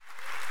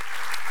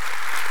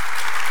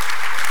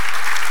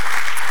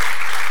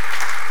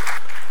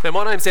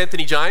Now, my name's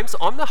Anthony James.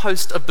 I'm the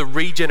host of the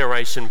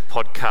Regeneration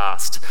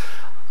podcast.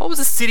 I was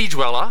a city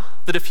dweller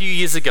that a few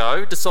years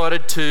ago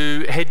decided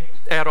to head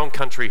out on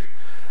country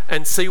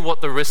and see what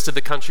the rest of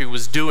the country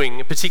was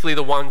doing, particularly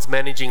the ones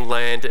managing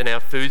land and our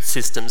food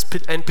systems,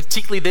 and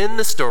particularly then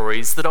the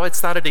stories that I'd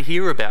started to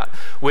hear about,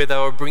 where they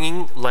were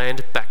bringing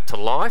land back to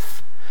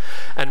life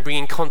and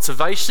bringing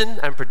conservation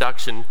and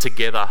production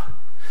together.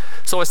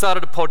 So I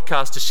started a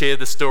podcast to share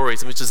the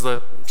stories, which is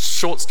the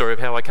short story of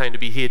how I came to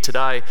be here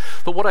today.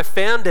 But what I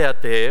found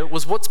out there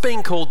was what's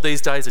being called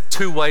these days a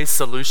two-way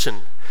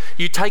solution.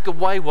 You take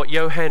away what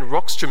Johan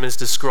Rockström has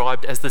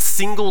described as the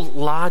single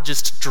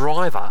largest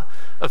driver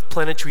of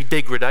planetary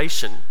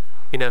degradation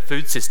in our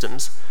food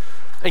systems,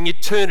 and you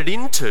turn it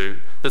into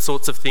the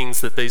sorts of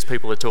things that these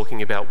people are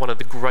talking about, one of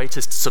the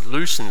greatest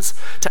solutions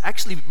to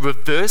actually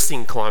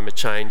reversing climate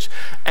change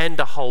and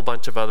a whole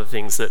bunch of other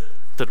things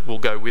that will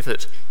go with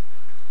it,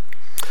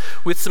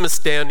 with some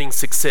astounding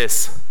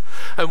success.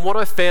 And what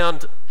I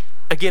found,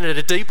 again at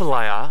a deeper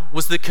layer,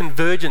 was the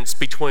convergence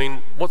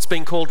between what's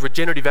been called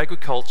regenerative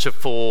agriculture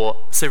for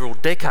several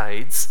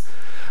decades,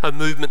 a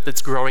movement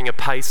that's growing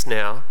apace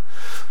now,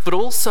 but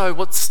also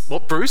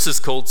what Bruce has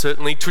called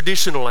certainly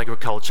traditional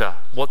agriculture,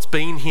 what's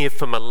been here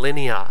for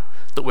millennia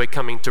that we're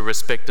coming to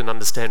respect and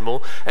understand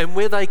more, and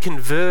where they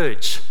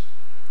converge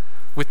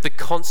with the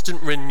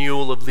constant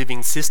renewal of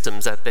living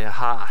systems at their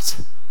heart.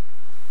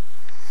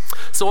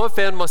 So I've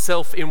found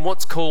myself in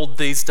what's called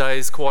these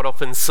days quite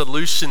often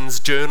solutions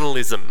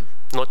journalism,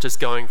 not just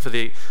going for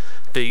the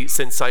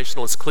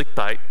sensationalist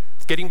clickbait,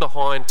 getting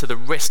behind to the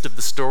rest of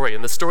the story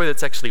and the story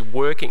that's actually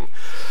working.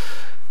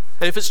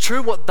 And if it's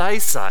true what they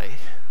say,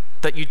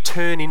 that you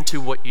turn into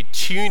what you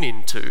tune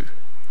into,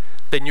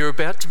 then you're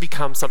about to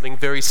become something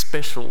very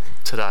special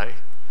today.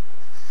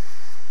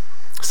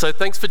 So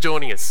thanks for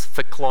joining us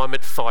for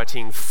Climate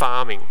Fighting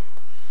Farming.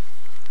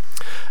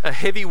 A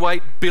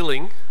heavyweight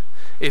billing,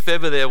 if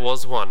ever there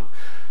was one.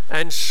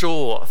 And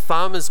sure,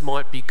 farmers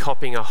might be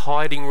copping a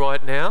hiding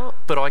right now,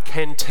 but I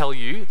can tell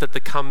you that the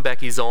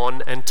comeback is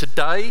on, and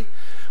today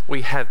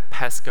we have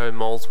Pascoe,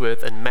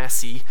 Molesworth and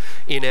Massey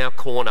in our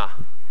corner.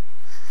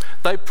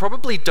 They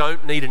probably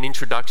don't need an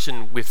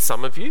introduction with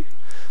some of you,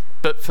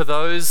 but for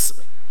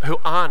those who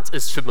aren't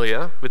as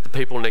familiar with the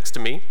people next to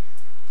me,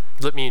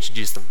 let me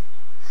introduce them.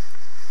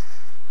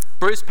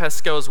 Bruce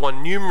Pascoe has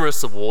won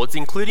numerous awards,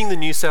 including the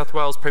New South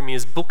Wales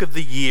Premier's Book of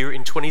the Year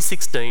in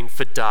 2016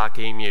 for Dark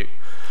Emu.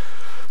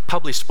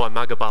 Published by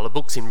Mugabala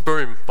Books in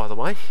Broome, by the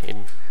way,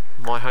 in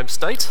my home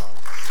state.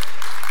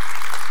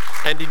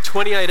 And in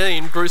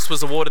 2018, Bruce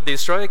was awarded the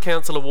Australia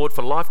Council Award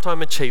for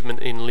Lifetime Achievement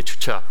in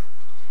Literature.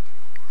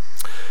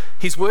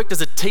 He's worked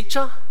as a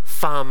teacher,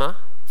 farmer,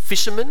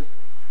 fisherman,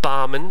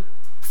 barman,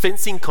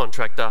 fencing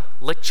contractor,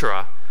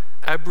 lecturer,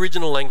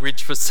 Aboriginal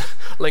language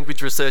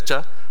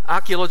researcher,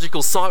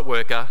 archaeological site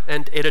worker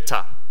and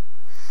editor.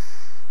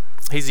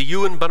 He's a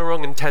Yuin,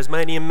 Bunurong and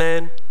Tasmanian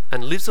man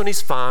and lives on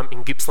his farm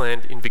in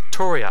Gippsland in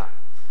Victoria.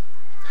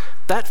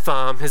 That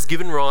farm has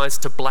given rise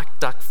to Black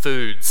Duck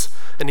Foods,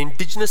 an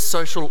Indigenous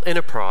social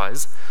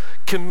enterprise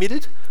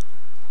committed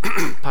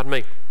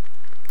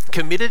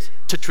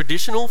to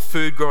traditional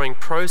food growing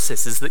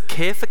processes that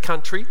care for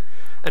country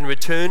and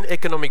return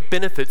economic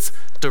benefits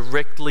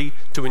directly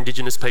to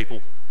Indigenous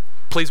people.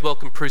 Please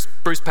welcome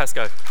Bruce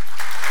Pascoe.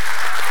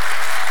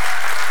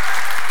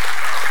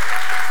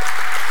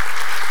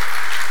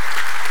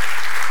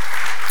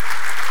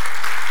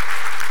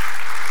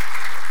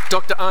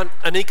 Dr.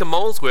 Anika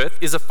Molesworth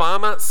is a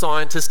farmer,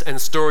 scientist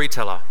and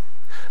storyteller.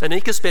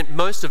 Anika spent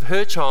most of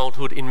her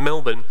childhood in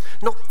Melbourne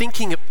not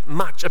thinking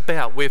much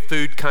about where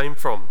food came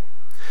from.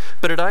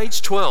 But at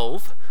age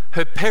 12,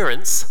 her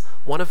parents,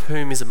 one of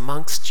whom is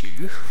amongst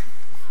you,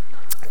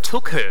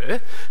 took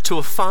her to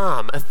a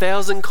farm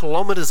 1,000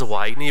 kilometres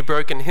away near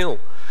Broken Hill.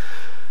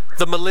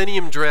 The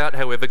millennium drought,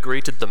 however,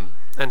 greeted them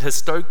and has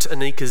stoked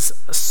Anika's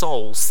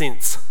soul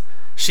since.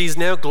 She is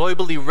now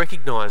globally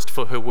recognised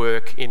for her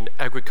work in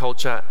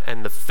agriculture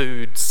and the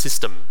food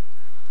system,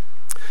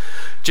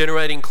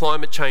 generating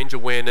climate change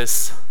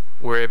awareness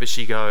wherever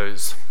she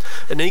goes.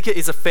 Anika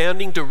is a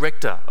founding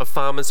director of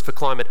Farmers for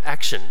Climate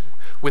Action,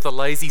 with a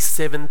lazy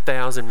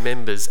 7,000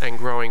 members and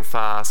growing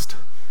fast.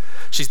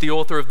 She's the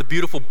author of the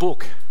beautiful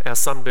book, Our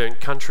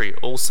Sunburnt Country,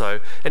 also,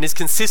 and is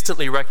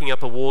consistently racking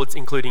up awards,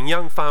 including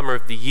Young Farmer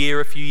of the Year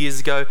a few years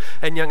ago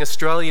and Young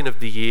Australian of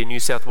the Year, New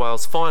South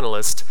Wales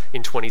finalist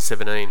in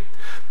 2017.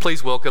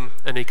 Please welcome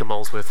Anika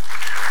Molesworth.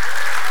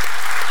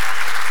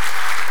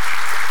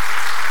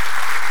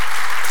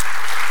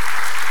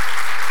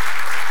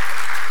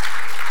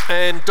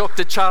 And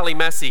Dr. Charlie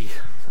Massey,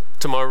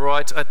 to my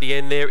right at the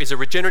end there, is a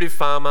regenerative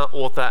farmer,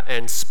 author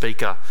and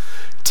speaker.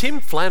 Tim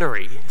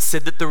Flannery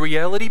said that the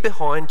reality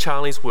behind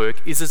Charlie's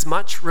work is as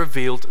much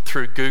revealed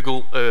through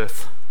Google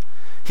Earth.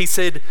 He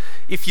said,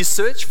 if you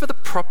search for the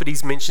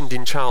properties mentioned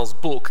in Charles'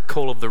 book,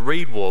 Call of the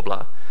Reed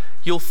Warbler,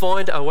 you'll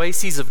find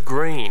oases of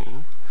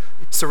green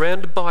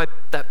surrounded by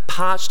that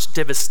parched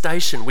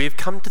devastation we have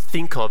come to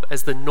think of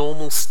as the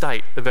normal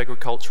state of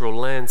agricultural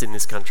lands in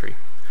this country.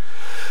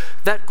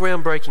 That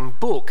groundbreaking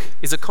book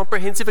is a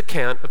comprehensive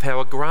account of how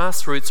a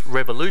grassroots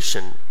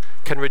revolution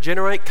can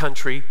regenerate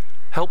country,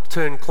 help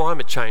turn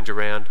climate change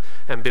around,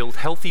 and build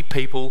healthy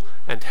people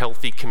and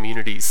healthy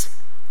communities.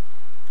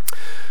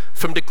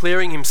 From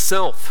declaring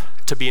himself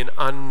to be an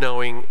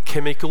unknowing,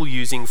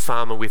 chemical-using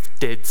farmer with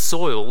dead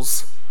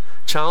soils,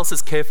 Charles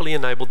has carefully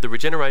enabled the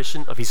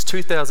regeneration of his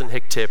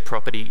 2,000-hectare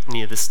property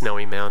near the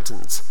Snowy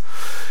Mountains.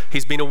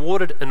 He's been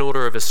awarded an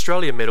Order of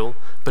Australia medal,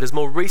 but has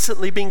more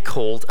recently been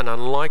called an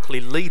unlikely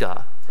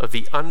leader of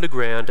the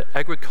underground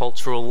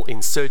agricultural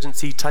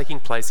insurgency taking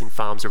place in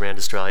farms around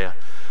Australia.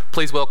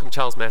 Please welcome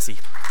Charles Massy.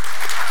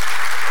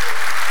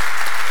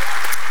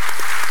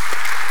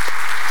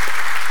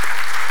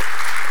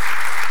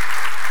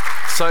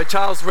 So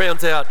Charles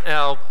rounds out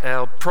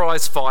our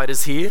prize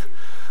fighters here.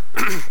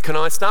 Can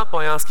I start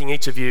by asking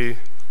each of you,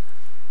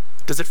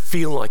 does it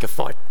feel like a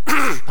fight?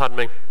 Pardon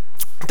me.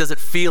 Does it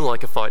feel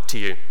like a fight to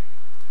you?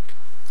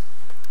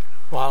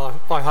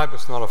 Well, I hope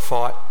it's not a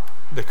fight,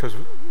 because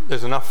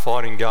there's enough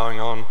fighting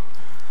going on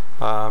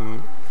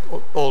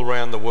all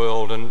around the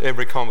world, and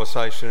every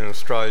conversation in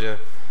Australia,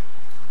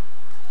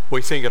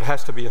 we think it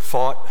has to be a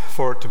fight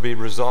for it to be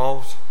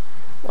resolved.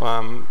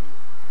 I'm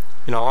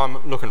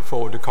looking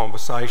forward to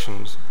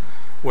conversations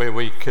where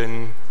we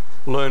can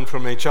learn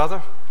from each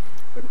other,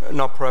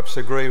 not perhaps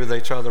agree with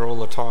each other all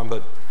the time,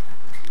 but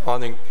I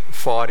think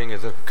fighting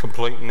is a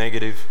complete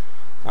negative.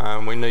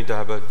 We need to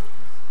have a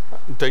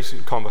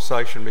decent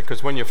conversation,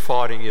 because when you're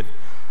fighting,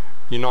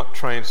 you're not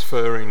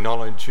transferring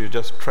knowledge, you're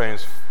just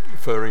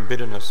transferring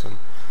bitterness, and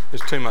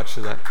there's too much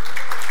of that.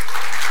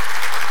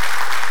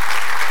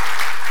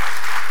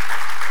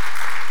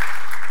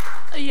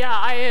 Yeah,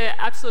 I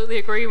absolutely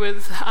agree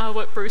with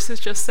what Bruce has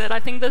just said. I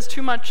think there's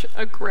too much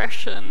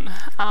aggression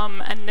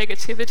and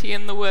negativity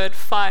in the word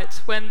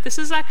fight, when this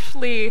is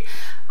actually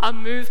a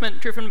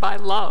movement driven by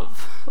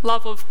love.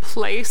 Love of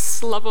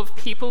place, love of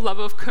people, love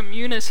of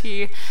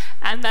community,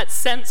 and that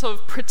sense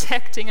of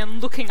protecting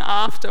and looking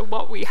after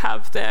what we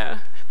have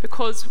there,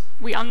 because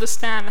we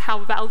understand how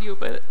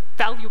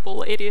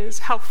valuable it is,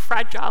 how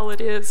fragile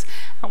it is,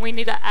 and we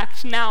need to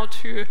act now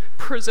to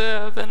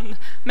preserve and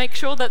make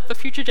sure that the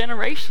future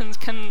generations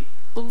can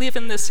live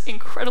in this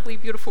incredibly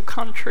beautiful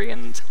country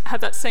and have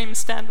that same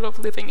standard of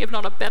living, if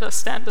not a better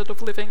standard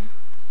of living.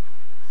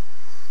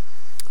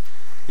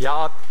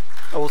 Yeah,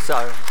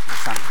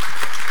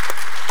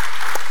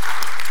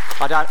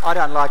 I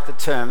don't like the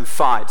term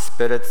fight,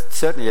 but it's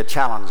certainly a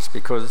challenge,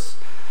 because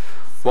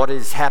what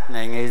is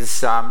happening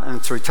is,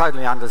 and through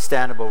totally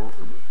understandable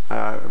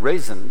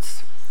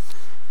reasons,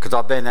 because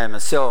I've been there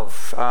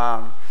myself,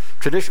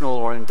 traditional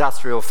or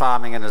industrial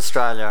farming in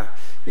Australia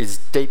is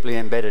deeply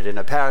embedded in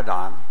a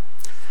paradigm,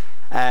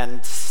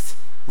 and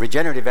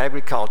regenerative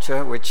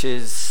agriculture, which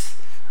is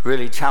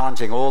really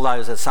challenging all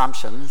those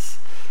assumptions,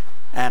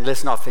 and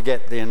let's not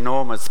forget the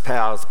enormous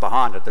powers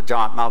behind it, the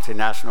giant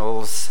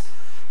multinationals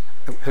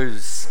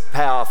whose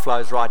power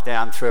flows right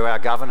down through our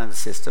governance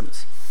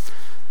systems.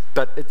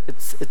 But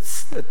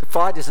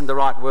fight isn't the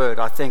right word.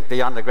 I think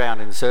the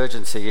underground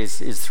insurgency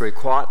is through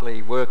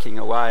quietly working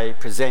away,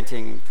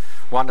 presenting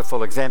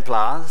wonderful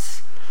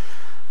exemplars.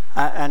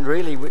 And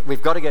really,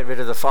 we've got to get rid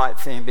of the fight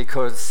thing,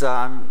 because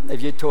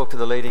if you talk to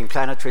the leading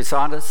planetary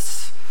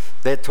scientists,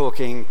 they're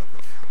talking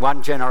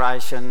one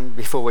generation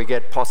before we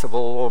get possible,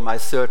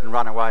 almost certain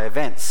runaway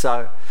events.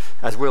 So,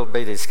 as we'll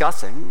be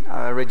discussing,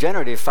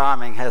 regenerative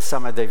farming has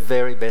some of the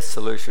very best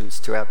solutions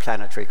to our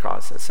planetary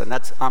crisis, and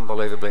that's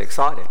unbelievably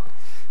exciting.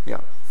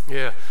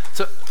 Yeah.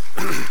 So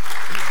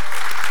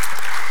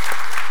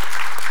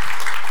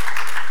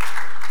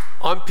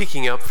I'm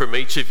picking up from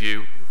each of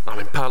you,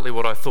 partly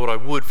what I thought I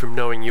would from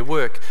knowing your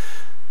work,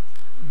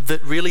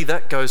 that really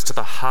that goes to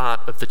the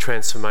heart of the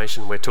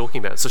transformation we're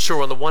talking about. So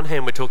sure, on the one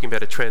hand, we're talking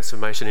about a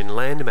transformation in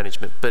land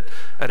management, but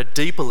at a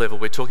deeper level,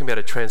 we're talking about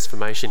a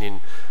transformation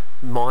in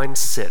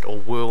mindset or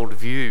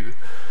worldview.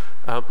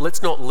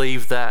 Let's not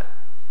leave that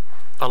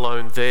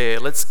alone there.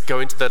 Let's go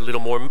into that a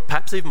little more,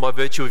 perhaps even by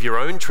virtue of your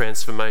own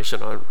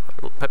transformation.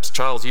 Perhaps,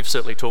 Charles, you've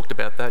certainly talked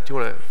about that. Do you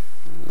want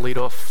to lead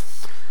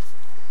off?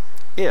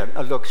 Yeah,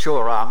 look,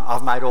 sure.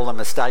 I've made all the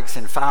mistakes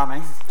in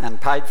farming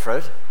and paid for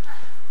it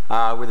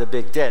with a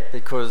big debt,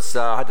 because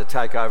I had to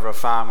take over a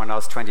farm when I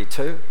was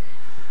 22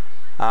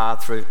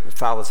 through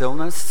father's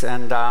illness,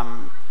 and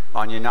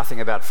I knew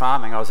nothing about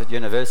farming. I was at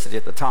university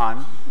at the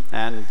time,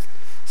 and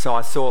so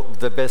I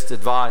sought the best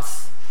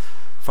advice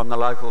from the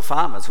local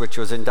farmers, which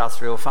was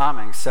industrial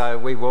farming. So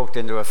we walked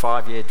into a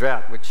 5-year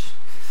drought, which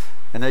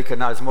Anika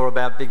knows more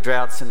about big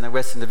droughts in the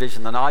Western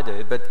Division than I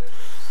do, but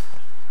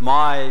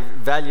my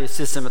value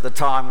system at the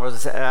time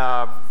was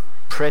our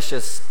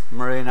precious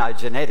merino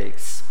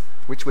genetics,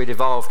 which we'd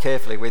evolved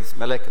carefully with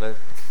molecular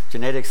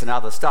genetics and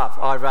other stuff.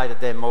 I rated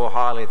them more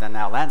highly than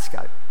our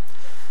landscape.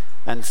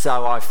 And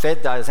so I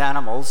fed those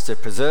animals to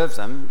preserve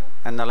them,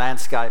 and the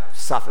landscape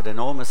suffered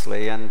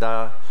enormously, and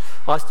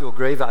I still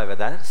grieve over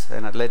that,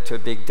 and it led to a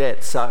big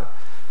debt. So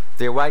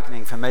the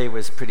awakening for me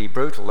was pretty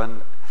brutal.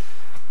 And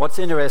what's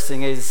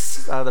interesting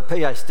is the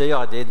PhD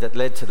I did that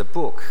led to the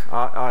book,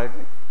 I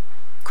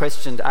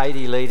questioned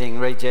 80 leading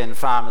regen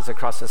farmers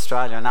across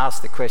Australia and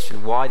asked the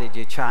question, why did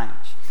you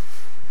change?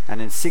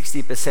 And in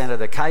 60% of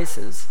the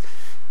cases,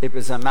 it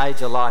was a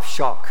major life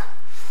shock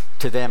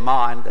to their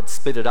mind that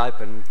split it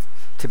open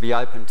to be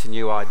open to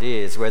new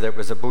ideas, whether it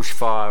was a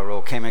bushfire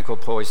or chemical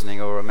poisoning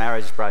or a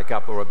marriage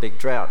breakup or a big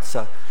drought.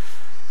 So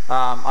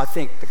I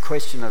think the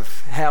question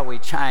of how we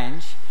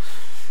change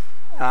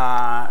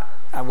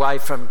away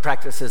from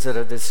practices that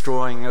are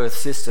destroying Earth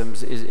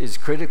systems is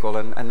critical,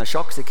 and the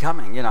shocks are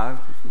coming, you know,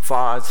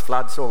 fires,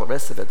 floods, all the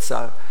rest of it.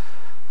 So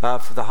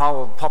for the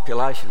whole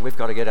population, we've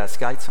got to get our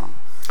skates on.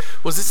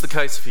 Was this the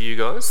case for you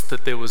guys,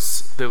 that there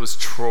was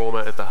trauma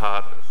at the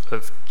heart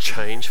of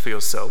change for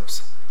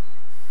yourselves?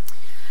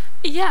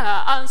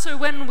 Yeah, so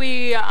when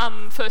we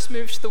first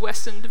moved to the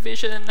Western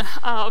Division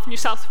of New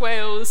South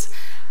Wales,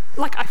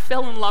 like, I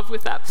fell in love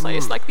with that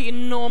place. Like, the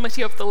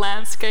enormity of the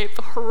landscape,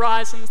 the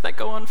horizons that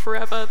go on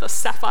forever, the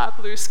sapphire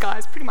blue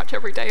skies pretty much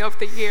every day of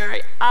the year.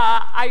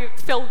 I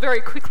fell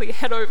very quickly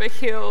head over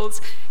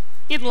heels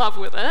in love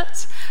with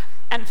it,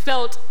 and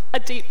felt a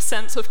deep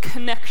sense of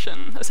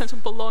connection, a sense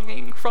of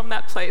belonging from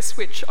that place,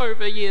 which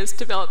over years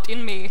developed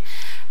in me.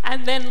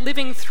 And then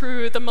living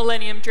through the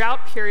Millennium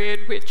Drought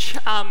period, which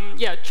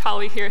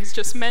Charlie here has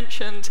just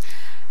mentioned,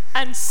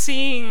 and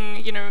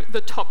seeing, you know,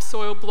 the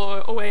topsoil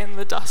blow away in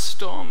the dust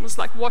storms,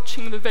 like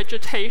watching the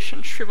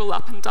vegetation shrivel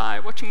up and die,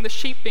 watching the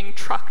sheep being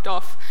trucked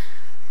off,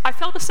 I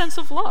felt a sense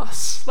of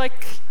loss.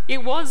 Like,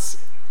 it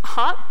was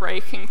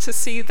heartbreaking to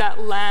see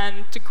that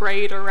land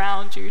degrade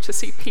around you, to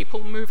see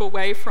people move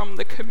away from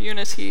the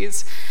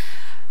communities.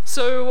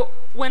 So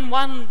when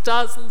one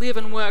does live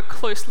and work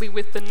closely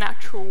with the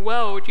natural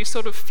world, you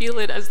sort of feel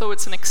it as though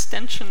it's an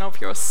extension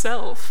of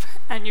yourself,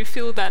 and you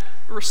feel that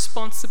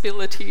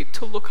responsibility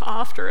to look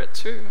after it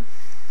too.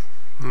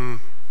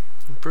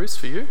 Bruce,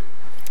 for you?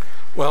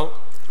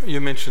 Well,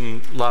 you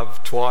mentioned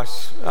love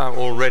twice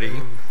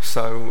already,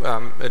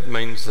 so it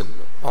means that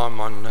I'm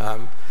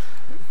on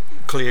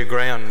clear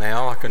ground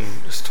now. I can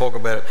just talk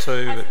about it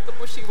too. I think the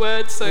mushy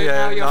words, so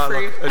now you're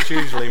free. Look, it's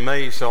usually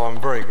me, so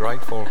I'm very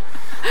grateful.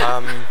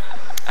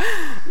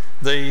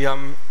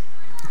 The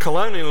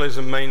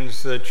colonialism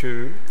means that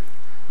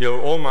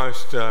you're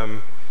almost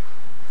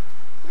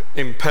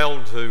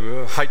impelled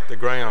to hate the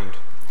ground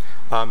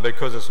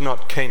because it's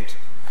not Kent.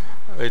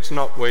 It's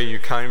not where you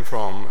came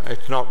from.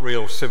 It's not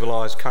real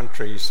civilised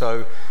country,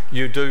 so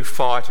you do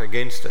fight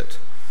against it.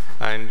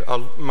 And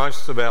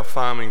most of our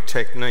farming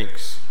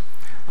techniques,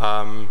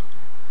 in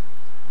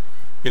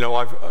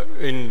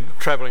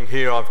travelling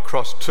here, I've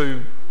crossed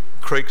two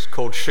creeks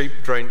called Sheep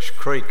Drench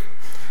Creek,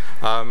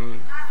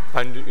 and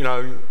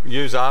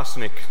use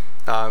arsenic.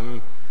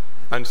 And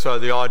so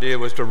the idea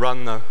was to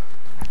run the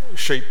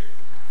sheep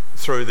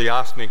through the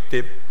arsenic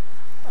dip,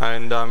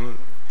 and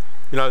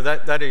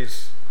that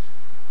is,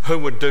 who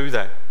would do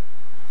that?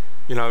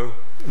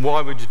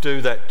 Why would you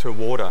do that to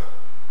water?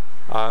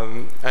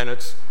 And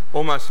it's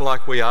almost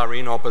like we are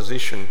in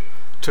opposition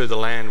to the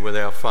land with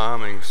our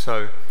farming.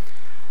 So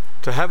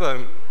to have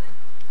a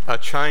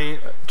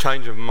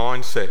change of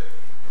mindset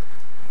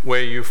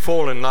where you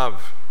fall in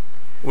love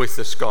with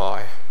the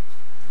sky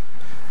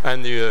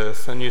and the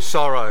earth, and you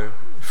sorrow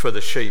for the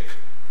sheep,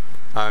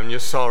 and you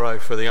sorrow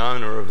for the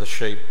owner of the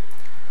sheep,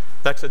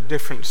 that's a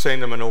different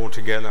sentiment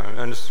altogether.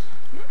 And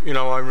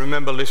I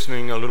remember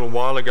listening a little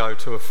while ago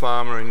to a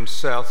farmer in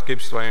South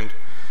Gippsland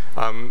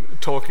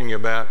talking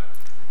about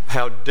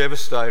how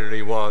devastated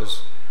he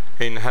was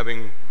in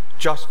having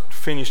just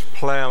finished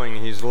ploughing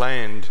his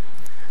land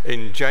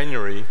in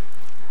January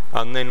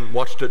and then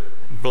watched it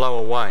blow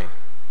away.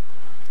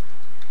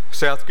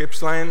 South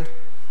Gippsland,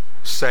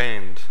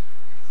 sand.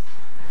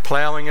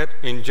 Ploughing it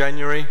in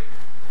January,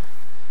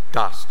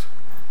 dust.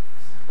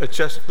 It's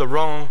just the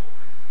wrong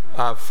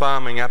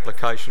farming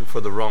application for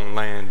the wrong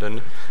land,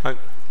 and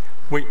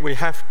we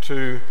have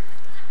to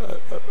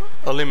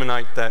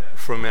eliminate that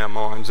from our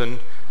minds and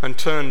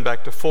turn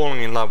back to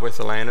falling in love with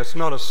the land. It's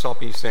not a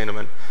soppy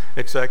sentiment.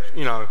 It's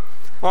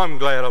I'm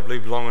glad I've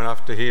lived long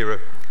enough to hear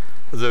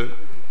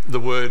the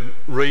word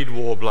reed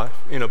warbler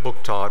in a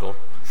book title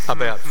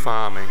about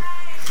farming.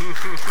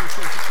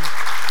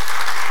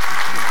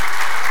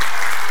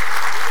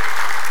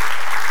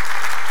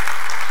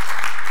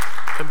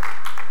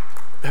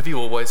 Have you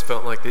always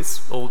felt like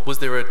this, or was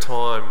there a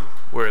time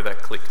where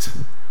that clicked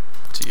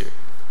to you?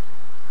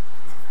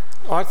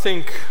 I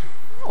think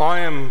I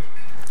am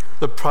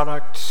the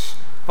product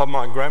of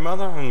my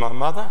grandmother and my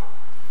mother.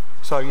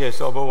 So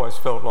yes, I've always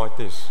felt like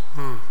this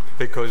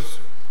because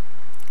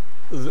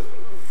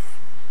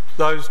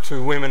those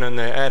two women and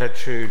their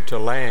attitude to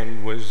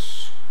land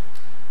was,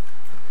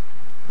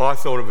 I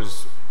thought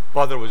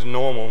it was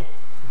normal,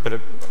 but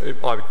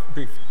I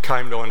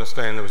came to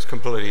understand it was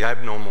completely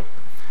abnormal.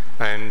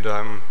 And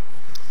I'm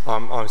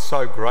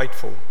so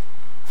grateful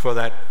for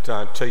that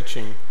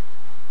teaching.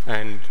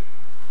 And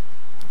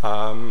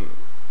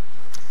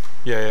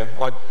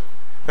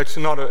it's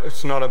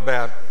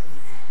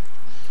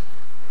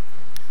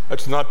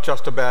not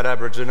just about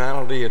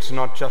Aboriginality. It's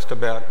not just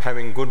about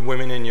having good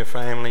women in your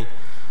family.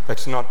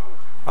 It's not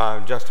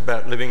just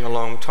about living a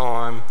long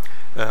time.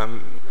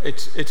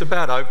 It's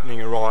about opening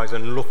your eyes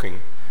and looking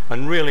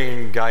and really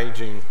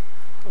engaging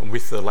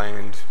with the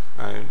land.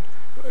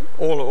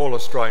 All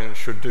Australians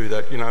should do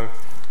that.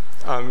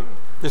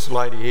 This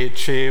lady here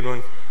cheered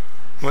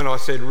when I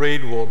said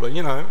reed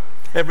warbler.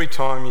 Every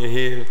time you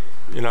hear,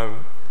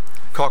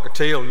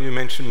 cockatiel, you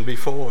mentioned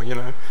before,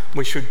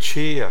 we should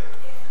cheer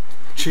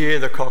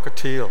the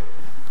cockatiel.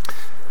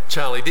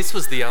 Charlie, this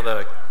was the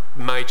other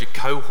major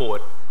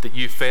cohort that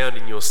you found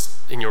in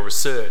your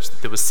research,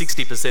 that there was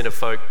 60% of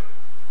folk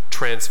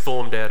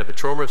transformed out of a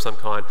trauma of some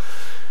kind.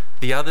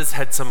 The others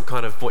had some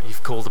kind of what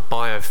you've called a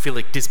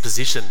biophilic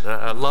disposition,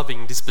 a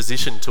loving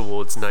disposition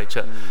towards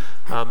nature.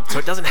 So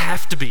it doesn't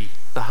have to be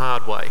the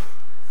hard way,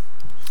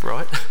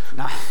 right?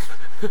 No,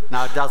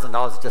 it doesn't.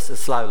 I was just a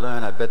slow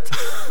learner. But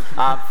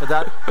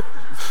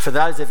for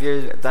those of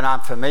you that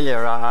aren't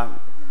familiar,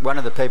 one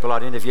of the people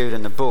I'd interviewed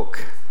in the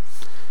book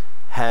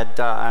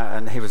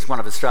and he was one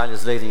of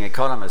Australia's leading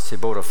economists who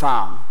bought a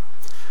farm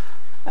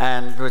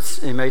and was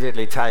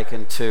immediately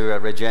taken to a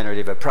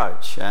regenerative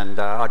approach. And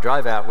I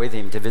drove out with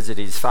him to visit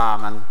his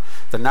farm, and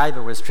the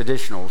neighbour was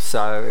traditional,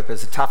 so it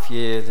was a tough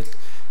year.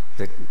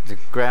 The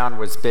ground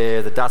was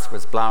bare, the dust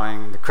was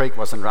blowing, the creek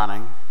wasn't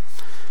running.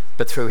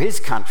 But through his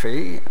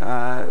country,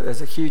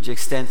 there's a huge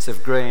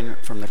extensive green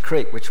from the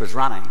creek which was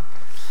running.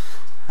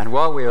 And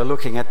while we were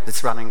looking at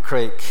this running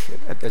creek,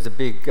 there's a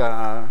big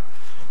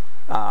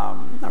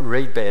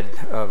reed bed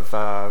of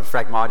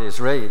Phragmites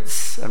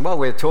reeds. And while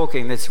we were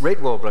talking, this reed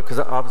warbler, because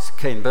I was a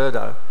keen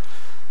birdo,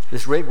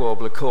 this reed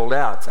warbler called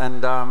out.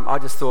 And I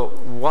just thought,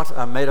 what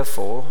a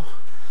metaphor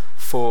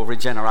for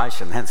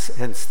regeneration, hence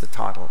the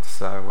title.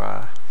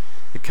 So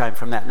it came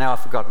from that. Now I've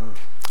forgotten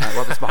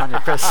what was behind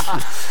your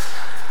question.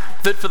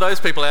 But for those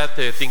people out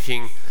there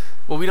thinking,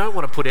 well, we don't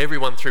want to put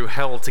everyone through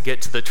hell to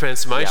get to the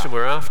transformation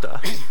we're after.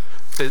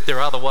 There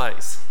are other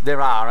ways. There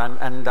are,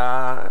 and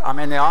I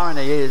mean, the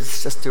irony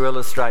is, just to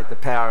illustrate the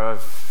power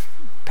of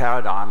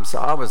paradigms,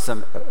 I was,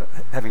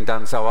 having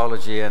done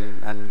zoology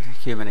and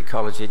human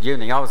ecology at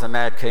uni, I was a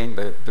mad keen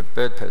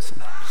bird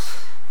person.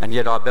 And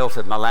yet I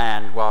belted my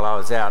land while I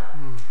was out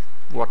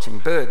watching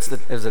birds. There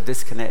was a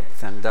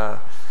disconnect.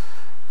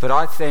 But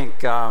I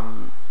think,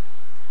 and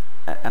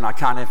I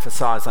can't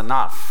emphasise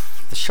enough,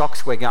 the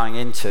shocks we're going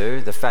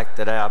into, the fact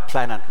that our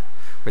planet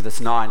with its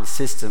 9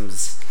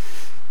 systems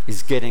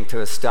is getting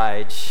to a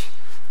stage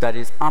that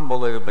is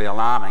unbelievably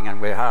alarming and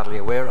we're hardly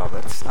aware of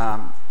it.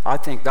 I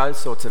think those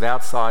sorts of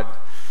outside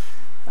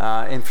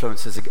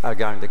influences are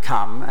going to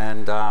come,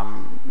 and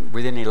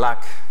with any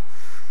luck,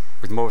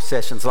 with more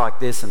sessions like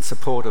this and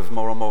support of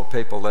more and more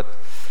people, that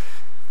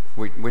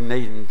we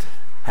needn't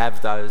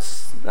have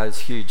those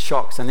huge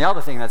shocks. And the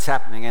other thing that's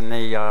happening in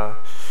the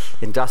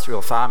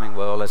industrial farming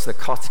world is the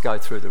costs go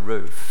through the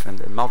roof, and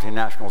the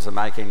multinationals are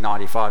making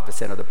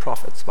 95% of the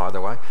profits, by the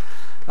way.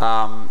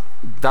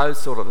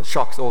 Those sort of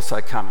shocks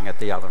also coming at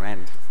the other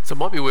end. So it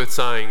might be worth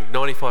saying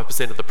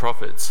 95% of the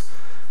profits,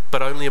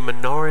 but only a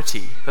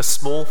minority, a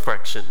small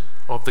fraction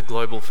of the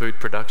global food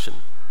production.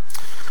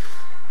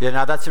 Yeah,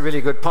 no, that's a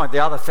really good point. The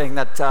other thing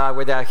that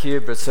with our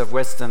hubris of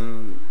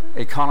Western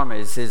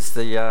economies is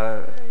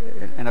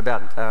in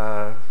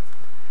about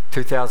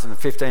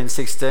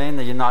 2015-16,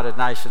 the United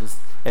Nations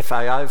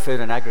FAO, Food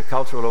and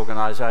Agricultural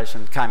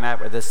Organisation, came out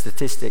with a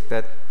statistic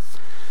that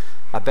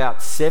about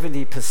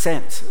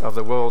 70% of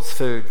the world's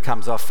food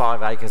comes off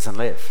 5 acres and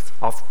left,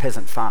 off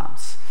peasant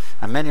farms.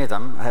 And many of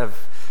them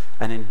have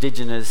an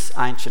indigenous,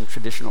 ancient,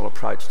 traditional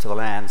approach to the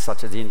land,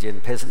 such as the Indian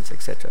peasants,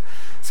 etc.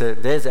 So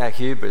there's our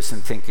hubris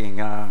in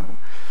thinking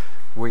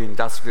we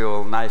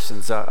industrial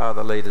nations are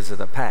the leaders of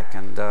the pack.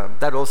 And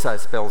that also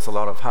spells a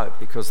lot of hope,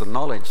 because the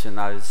knowledge in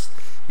those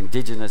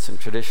indigenous and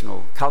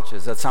traditional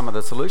cultures are some of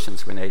the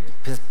solutions we need,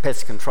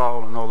 pest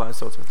control and all those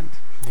sorts of things.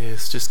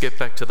 Yes, just get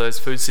back to those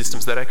food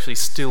systems that actually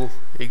still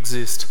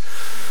exist.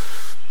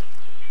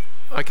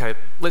 Okay,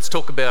 let's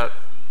talk about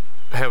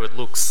how it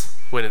looks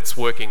when it's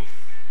working.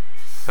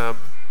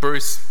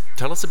 Bruce,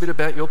 tell us a bit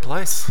about your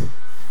place.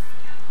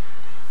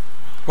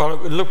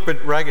 Well, it looked a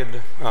bit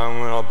ragged when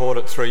I bought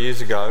it 3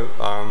 years ago.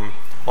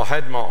 I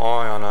had my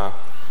eye on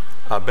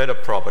a better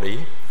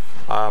property,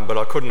 but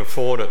I couldn't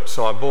afford it,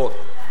 so I bought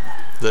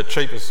the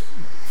cheapest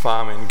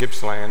farm in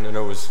Gippsland, and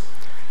it was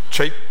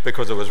cheap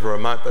because it was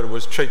remote, but it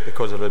was cheap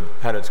because it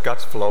had its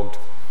guts flogged.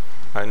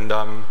 And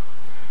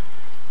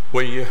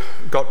we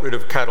got rid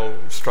of cattle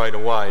straight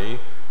away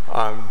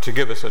to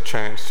give us a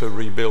chance to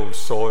rebuild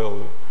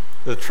soil.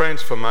 The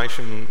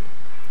transformation,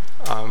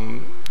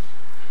 I'm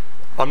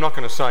not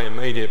going to say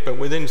immediate, but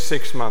within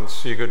 6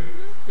 months you could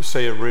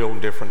see a real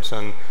difference.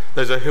 And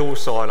there's a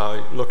hillside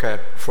I look at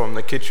from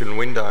the kitchen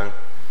window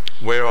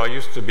where I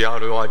used to be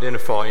able to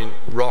identify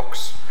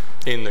rocks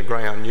in the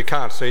ground. You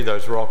can't see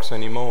those rocks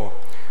anymore.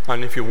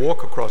 And if you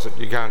walk across it,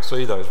 you can't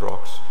see those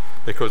rocks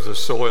because the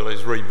soil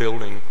is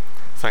rebuilding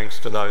thanks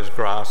to those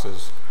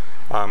grasses,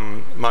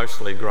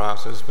 mostly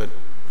grasses, but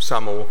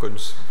some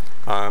orchids,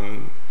 a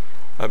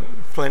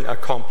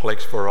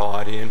complex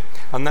variety.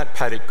 And that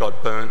paddock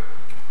got burnt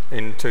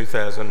in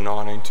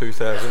 2019,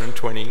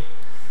 2020,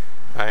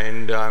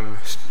 and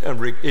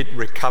it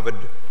recovered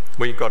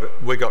we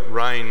got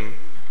rain,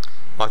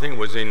 I think it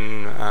was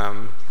in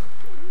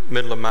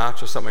middle of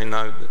March or something,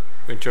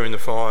 during the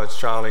fires,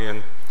 Charlie,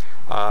 and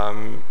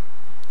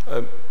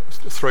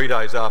 3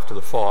 days after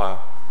the fire,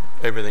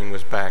 everything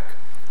was back.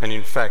 And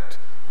in fact,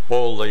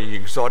 all the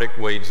exotic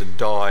weeds had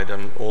died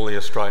and all the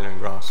Australian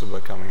grasses were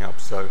coming up.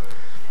 So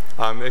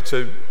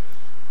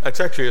it's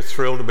actually a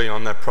thrill to be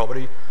on that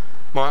property.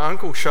 My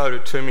uncle showed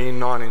it to me in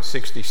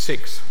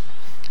 1966.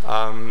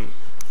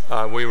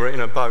 We were in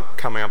a boat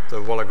coming up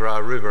the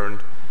Wallagra River,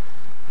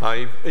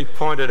 and he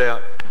pointed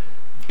out,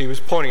 he was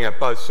pointing out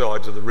both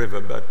sides of the river,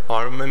 but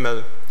I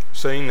remember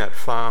seeing that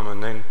farm,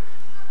 and then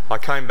I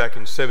came back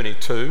in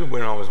 72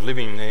 when I was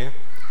living there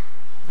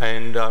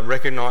and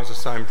recognised the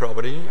same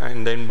property,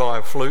 and then by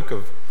a fluke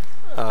of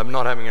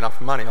not having enough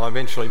money, I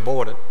eventually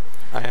bought it.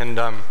 And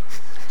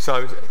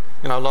so,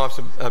 life's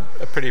a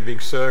pretty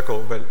big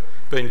circle, but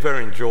been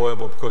very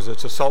enjoyable because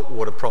it's a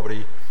saltwater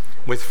property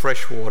with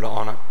fresh water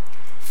on it,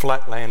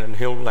 flat land and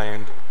hill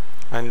land,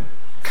 and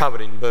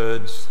covered in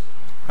birds.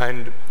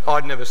 And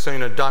I'd never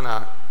seen a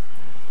dunnart,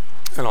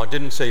 and I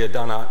didn't see a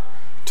dunnart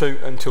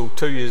until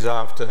 2 years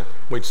after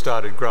we'd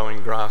started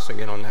growing grass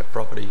again on that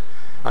property.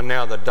 And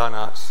now the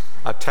dunnarts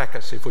attack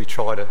us if we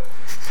try to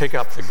pick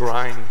up the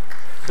grain,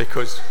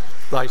 because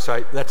they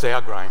say that's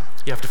our grain.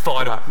 You have to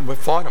fight them. We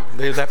fight them.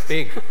 They're that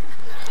big,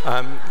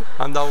 and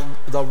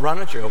they'll run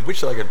at you. I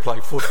wish they could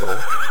play football.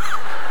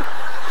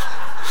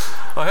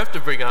 I have to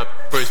bring up,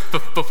 Bruce,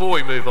 before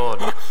we move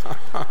on,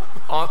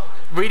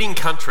 reading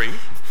Country,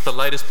 the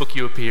latest book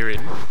you appear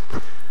in,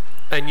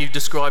 and you've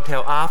described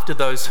how after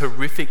those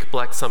horrific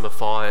Black Summer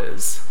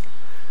fires,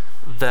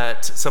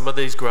 that some of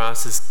these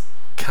grasses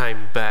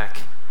came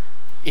back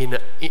in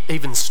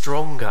even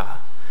stronger.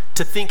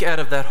 To think out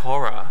of that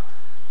horror,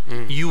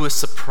 you were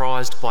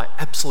surprised by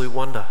absolute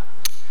wonder.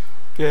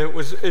 Yeah,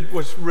 it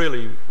was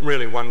really,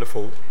 really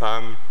wonderful.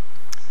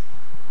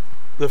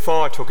 The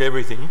fire took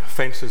everything,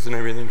 fences and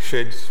everything,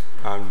 sheds,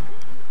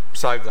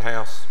 saved the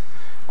house.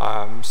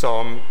 So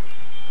I'm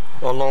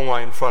a long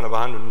way in front of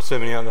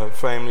 170 other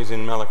families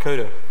in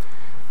Mallacoota.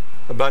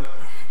 But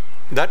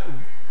that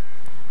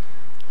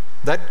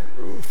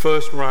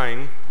first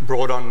rain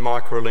brought on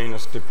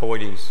Microlenus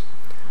dipoides,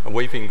 a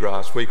weeping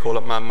grass. We call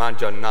it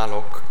Mamaja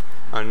Naluk,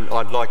 and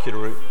I'd like you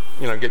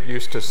to get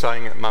used to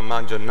saying it,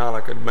 Mamaja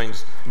Naluk. It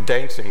means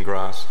dancing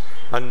grass.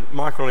 And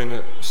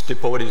Microlenus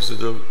dipoides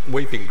is a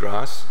weeping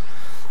grass,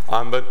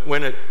 but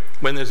when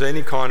there's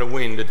any kind of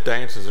wind, it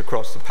dances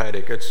across the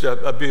paddock. It's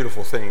a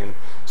beautiful thing, and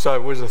so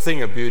it was a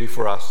thing of beauty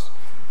for us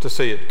to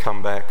see it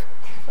come back,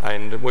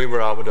 and we were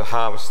able to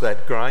harvest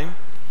that grain.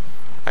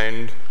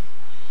 And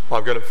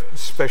I've got a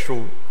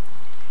special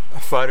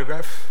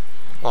photograph.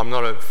 I'm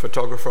not a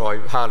photographer, I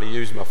hardly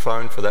use my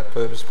phone for that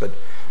purpose, but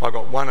I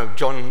got one of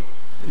Johnny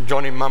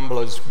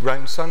Mumbler's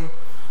grandson,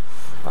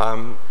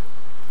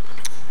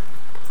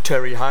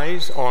 Terry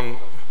Hayes, on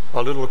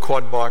a little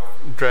quad bike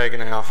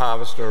dragging our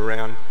harvester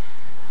around,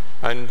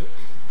 and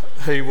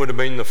he would have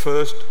been the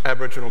first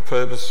Aboriginal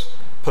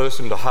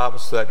person to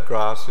harvest that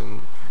grass in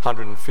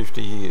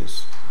 150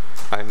 years.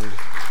 And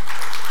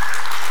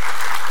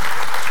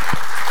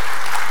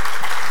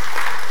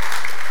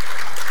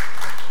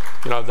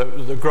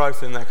the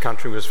growth in that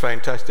country was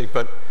fantastic,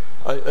 but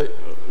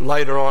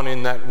later on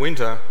in that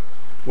winter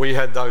we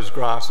had those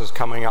grasses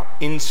coming up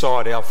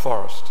inside our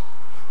forest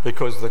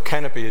because the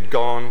canopy had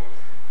gone,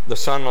 the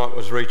sunlight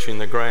was reaching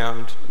the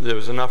ground, there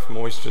was enough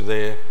moisture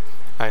there,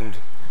 and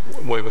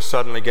we were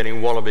suddenly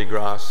getting wallaby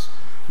grass,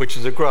 which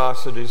is a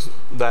grass that is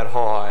that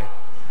high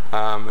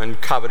and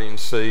covered in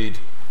seed.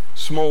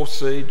 Small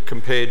seed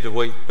compared to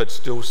wheat, but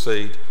still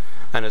seed,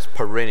 and it's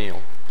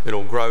perennial.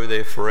 It'll grow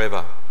there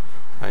forever,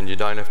 and you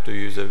don't have to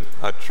use a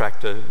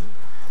tractor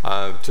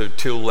to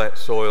till that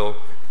soil.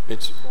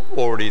 It's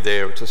already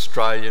there. It's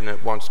Australian.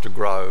 It wants to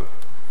grow.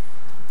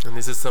 And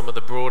this is some of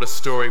the broader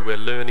story we're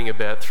learning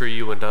about through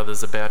you and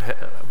others about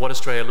what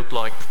Australia looked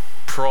like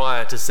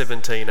prior to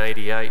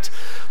 1788,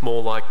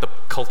 more like the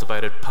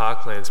cultivated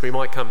parklands. We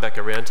might come back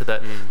around to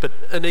that. But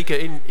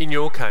Anika, in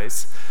your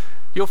case,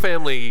 your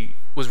family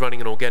was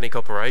running an organic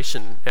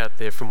operation out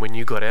there from when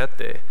you got out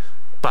there,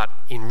 but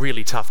in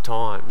really tough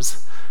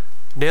times.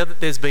 Now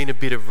that there's been a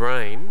bit of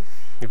rain,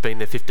 you've been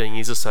there 15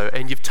 years or so,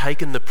 and you've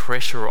taken the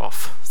pressure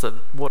off. So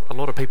what a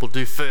lot of people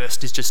do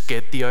first is just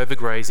get the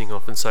overgrazing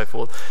off and so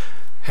forth.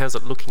 How's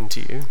it looking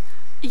to you?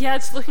 Yeah,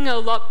 it's looking a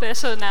lot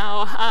better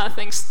now,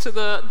 thanks to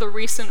the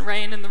recent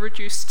rain and the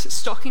reduced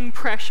stocking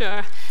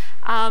pressure.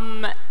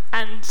 And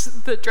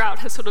the drought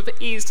has sort of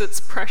eased its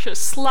pressure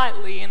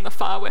slightly in the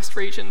far west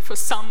region for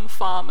some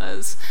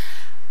farmers.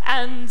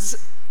 And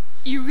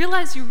you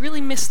realise you really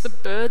miss the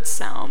bird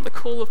sound, the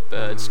call of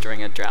birds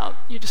during a drought.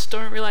 You just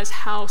don't realise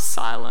how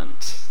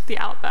silent the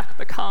outback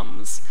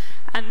becomes.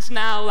 And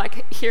now,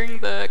 like, hearing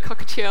the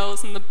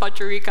cockatiels and the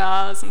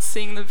budgerigars and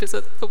seeing them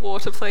visit the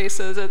water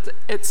places,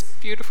 it's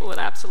beautiful. It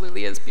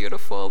absolutely is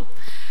beautiful.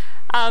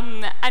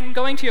 And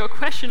going to your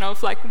question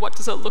of, like, what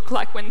does it look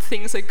like when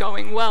things are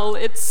going well,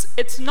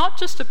 it's not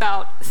just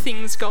about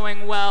things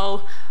going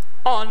well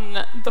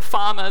on the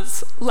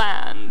farmer's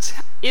land.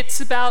 It's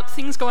about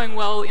things going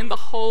well in the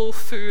whole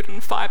food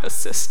and fibre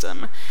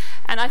system.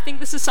 And I think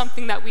this is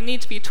something that we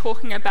need to be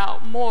talking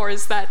about more,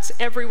 is that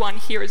everyone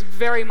here is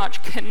very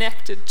much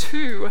connected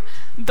to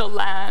the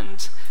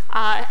land,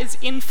 is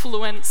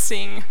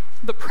influencing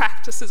the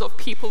practices of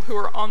people who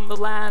are on the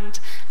land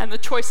and the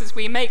choices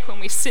we make when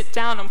we sit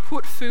down and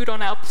put food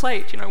on our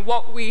plate. You know,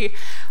 what we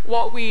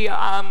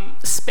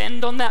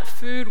spend on that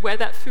food, where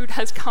that food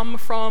has come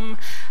from,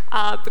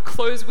 the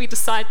clothes we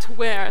decide to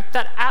wear,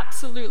 that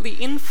absolutely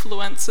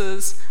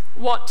influences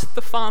what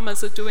the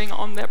farmers are doing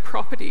on their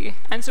property.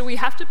 And so we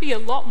have to be a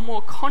lot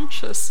more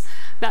conscious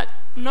that,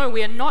 no,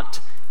 we are not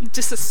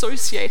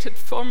disassociated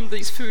from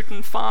these food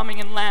and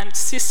farming and land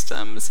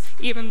systems.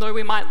 Even though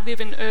we might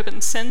live in urban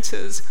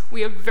centres,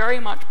 we are very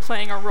much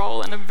playing a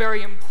role, and a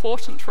very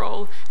important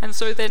role. And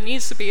so there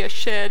needs to be a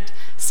shared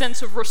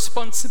sense of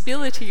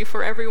responsibility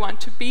for everyone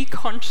to be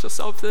conscious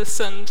of this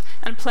and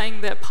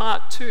playing their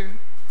part too.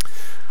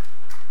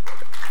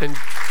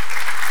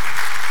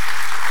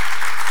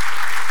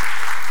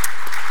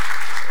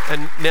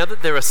 And now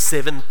that there are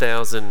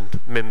 7,000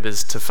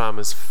 members to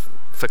Farmers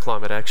for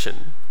Climate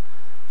Action,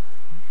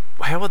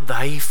 how are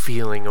they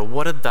feeling, or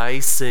what are they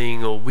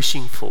seeing or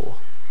wishing for?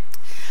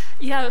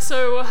 Yeah,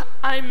 so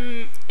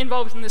I'm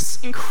involved in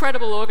this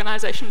incredible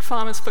organisation,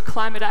 Farmers for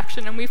Climate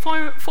Action, and we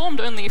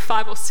formed only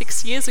 5 or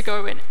 6 years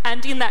ago,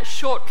 and in that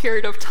short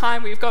period of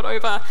time we've got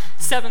over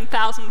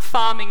 7,000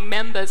 farming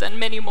members and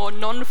many more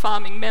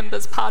non-farming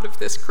members part of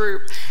this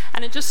group.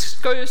 And it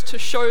just goes to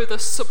show the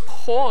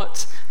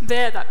support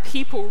there, that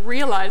people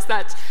realise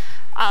that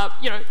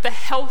the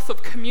health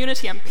of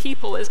community and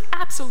people is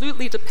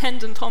absolutely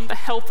dependent on the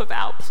health of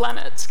our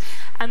planet.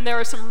 And there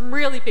are some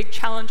really big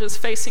challenges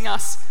facing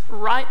us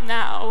right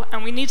now,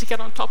 and we need to get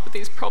on top of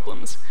these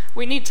problems.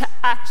 We need to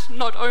act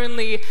not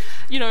only,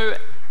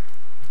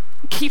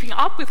 keeping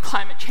up with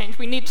climate change,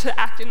 we need to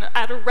act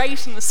at a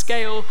rate and a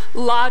scale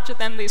larger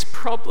than these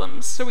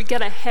problems, so we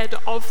get ahead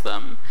of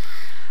them.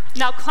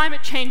 Now,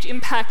 climate change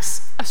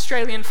impacts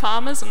Australian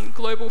farmers and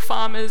global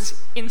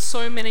farmers in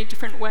so many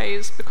different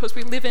ways, because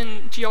we live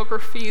in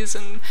geographies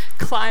and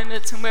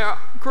climates, and we're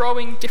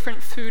growing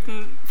different food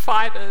and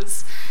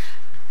fibres.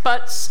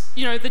 But,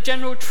 the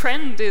general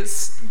trend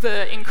is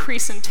the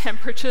increase in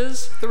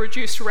temperatures, the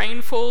reduced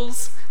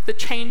rainfalls, the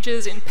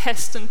changes in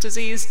pest and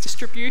disease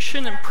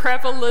distribution and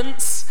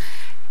prevalence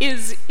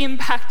is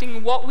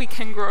impacting what we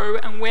can grow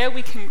and where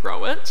we can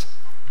grow it.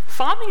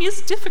 Farming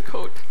is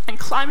difficult, and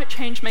climate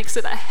change makes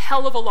it a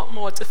hell of a lot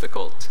more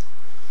difficult.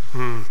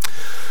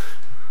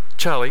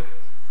 Charlie,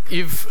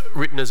 you've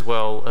written as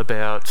well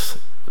about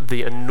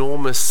the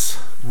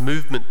enormous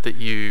movement that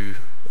you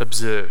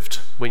observed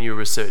when you were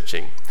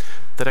researching,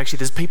 that actually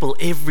there's people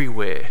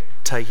everywhere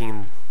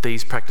taking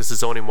these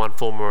practices on in one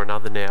form or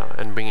another now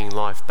and bringing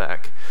life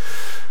back.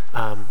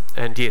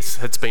 And yes,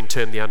 it's been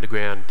termed the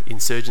underground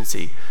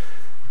insurgency.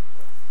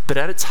 But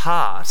at its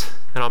heart,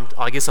 and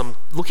I guess I'm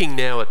looking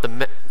now at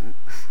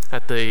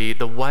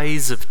the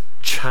ways of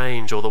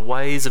change, or the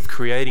ways of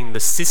creating the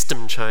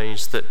system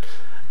change that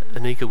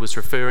Anika was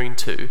referring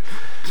to,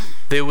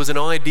 there was an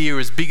idea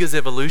as big as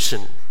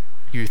evolution,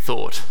 you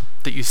thought,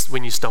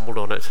 when you stumbled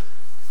on it.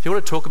 Do you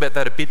want to talk about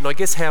that a bit, and I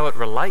guess how it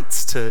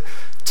relates to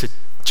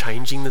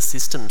changing the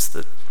systems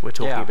that we're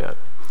talking about?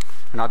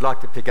 And I'd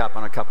like to pick up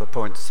on a couple of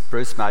points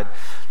Bruce made.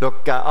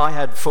 Look, I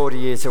had 40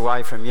 years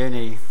away from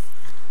uni,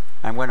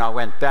 and when I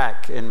went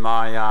back in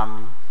my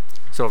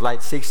sort of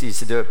late 60s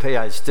to do a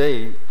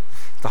PhD,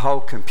 the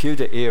whole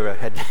computer era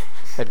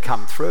had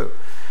come through.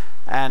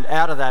 And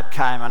out of that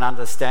came an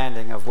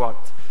understanding of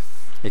what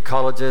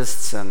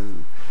ecologists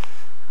and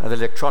the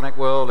electronic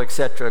world,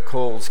 etc.,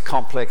 calls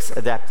complex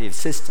adaptive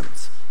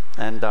systems.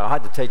 And I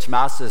had to teach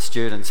master's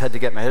students, had to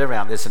get my head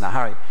around this in a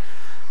hurry.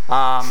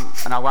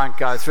 And I won't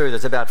go through,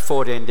 there's about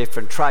 14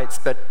 different traits,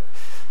 but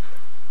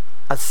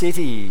a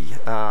city,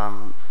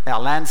 our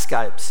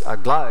landscapes, a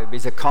globe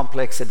is a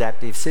complex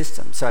adaptive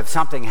system. So if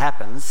something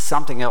happens,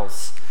 something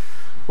else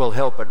will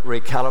help it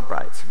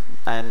recalibrate.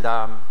 And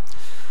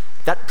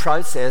that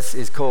process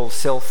is called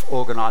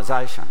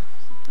self-organisation.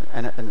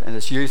 And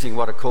it's using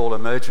what are called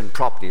emergent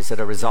properties that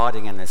are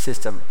residing in the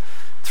system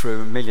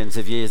through millions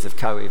of years of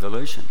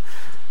co-evolution.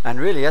 And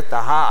really at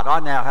the heart, I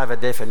now have a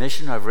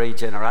definition of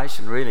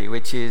regeneration, really,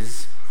 which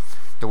is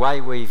the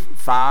way we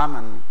farm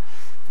and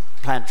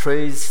plant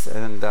trees,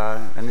 and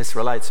this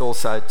relates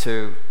also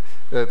to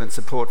urban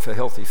support for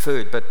healthy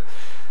food. But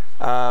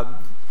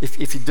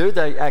if you do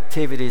the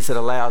activities that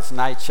allows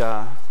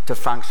nature to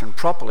function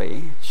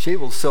properly, she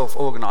will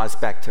self-organise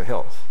back to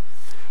health.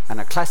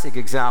 And a classic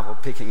example,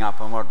 picking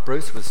up on what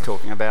Bruce was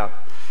talking about,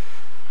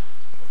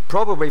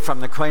 probably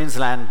from the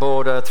Queensland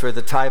border through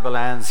the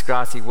tablelands,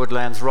 grassy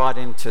woodlands, right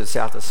into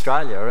South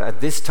Australia,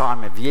 at this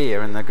time of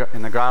year in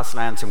the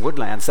grasslands and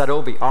woodlands, they'd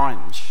all be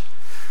orange,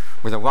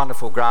 with a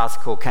wonderful grass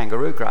called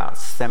kangaroo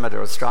grass, Thermida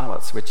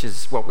australis, which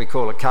is what we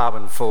call a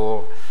carbon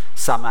for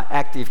summer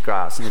active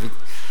grass. And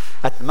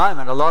at the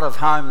moment, a lot of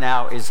home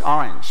now is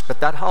orange, but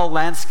that whole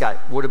landscape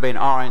would have been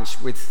orange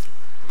with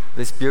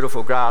this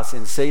beautiful grass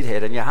in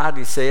Seedhead, and you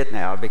hardly see it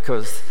now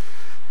because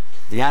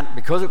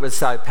it was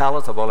so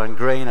palatable and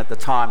green at the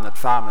time that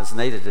farmers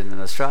needed it in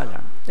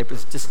Australia. It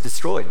was just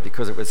destroyed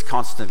because it was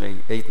constantly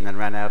eaten and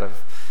ran out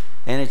of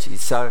energy.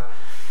 So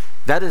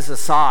that is a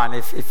sign,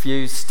 if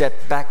you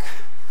step back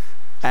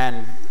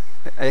and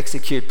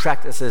execute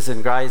practices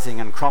in grazing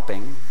and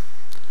cropping,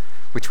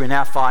 which we're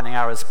now finding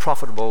are as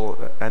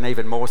profitable and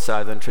even more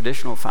so than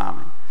traditional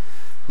farming,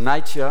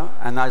 nature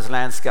and those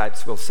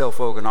landscapes will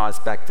self-organise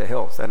back to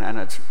health, and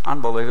it's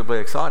unbelievably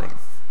exciting.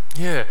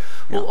 Yeah.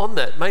 Well, on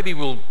that, maybe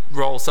we'll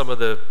roll some of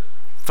the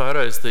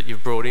photos that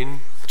you've brought in,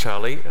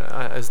 Charlie,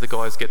 as the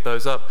guys get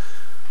those up.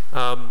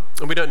 And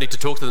we don't need to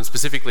talk to them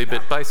specifically,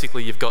 but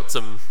basically you've got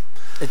some...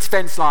 It's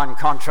fence line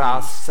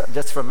contrasts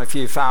just from a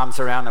few farms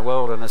around the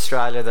world in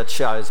Australia that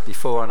shows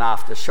before and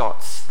after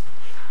shots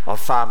of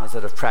farmers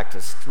that have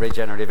practiced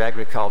regenerative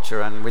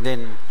agriculture, and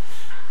within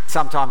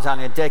sometimes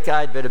only a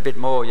decade, but a bit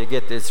more, you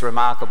get this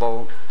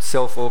remarkable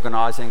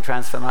self-organising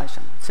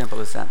transformation. Simple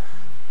as that.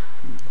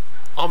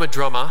 I'm a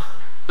drummer,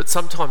 but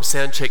sometimes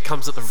sound check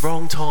comes at the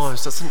wrong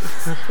times, doesn't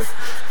it?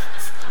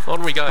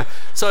 On we go.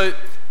 So,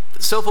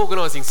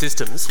 self-organising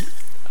systems,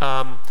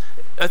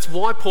 that's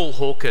why Paul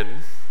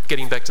Hawken,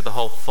 getting back to the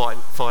whole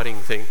fighting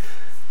thing,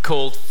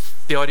 called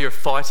the idea of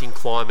fighting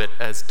climate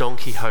as Don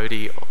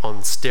Quixote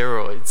on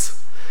steroids,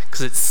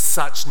 because it's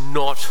such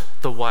not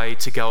the way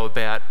to go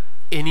about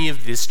any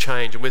of this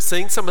change. And we're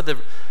seeing some of the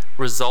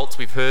results,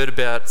 we've heard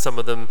about some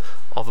of them,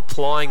 of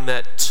applying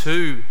that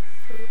to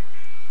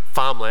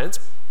farmlands,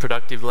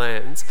 productive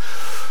lands.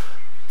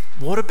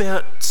 What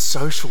about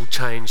social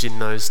change in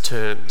those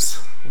terms?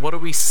 What are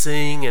we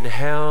seeing, and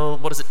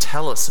what does it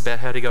tell us about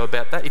how to go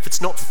about that if it's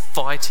not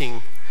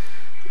fighting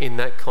in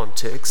that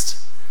context?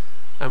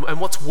 And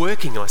what's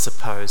working, I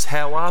suppose?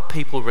 How are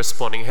people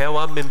responding? How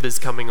are members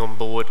coming on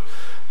board?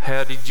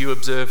 How did you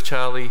observe,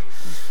 Charlie,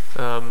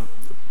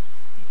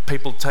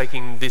 people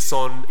taking this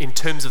on in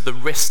terms of the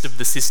rest of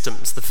the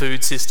systems, the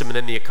food system and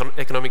then the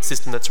economic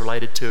system that's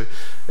related to,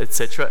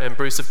 etc.? And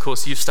Bruce, of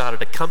course, you've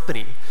started a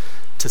company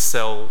to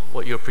sell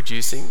what you're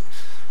producing.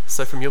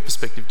 So from your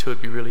perspective too,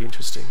 it'd be really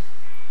interesting.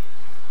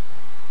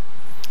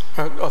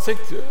 I think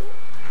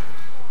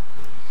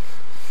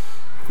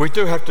we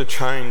do have to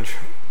change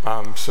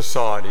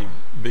society,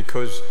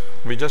 because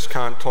we just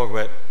can't talk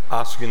about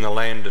asking the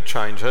land to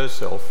change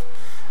herself.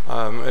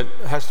 It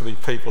has to be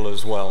people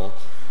as well,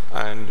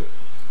 and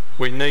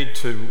we need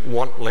to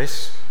want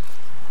less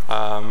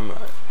and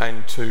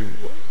to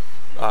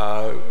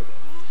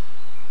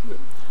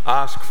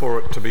ask for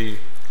it to be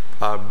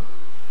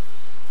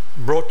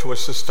brought to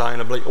us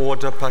sustainably, or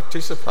to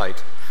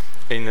participate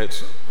in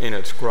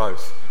its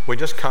growth. We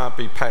just can't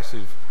be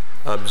passive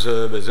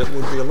observers. It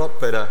would be a lot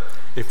better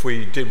if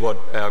we did what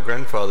our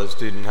grandfathers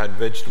did and had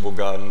vegetable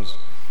gardens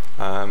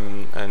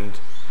and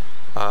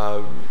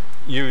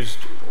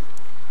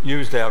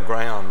used our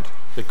ground,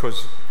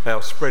 because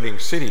our spreading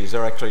cities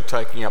are actually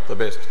taking up the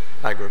best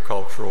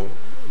agricultural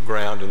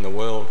ground in the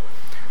world.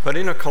 But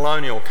in a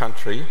colonial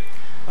country,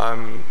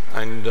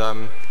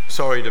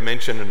 sorry to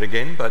mention it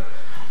again, but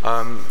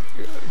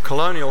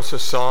colonial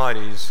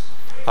societies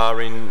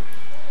are in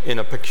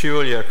a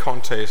peculiar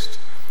contest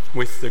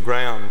with the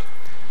ground.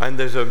 And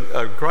there's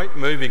a great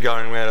movie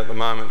going around at the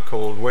moment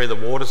called Where the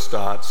Water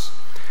Starts,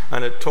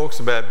 and it talks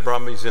about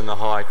brumbies in the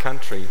high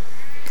country.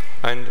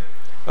 And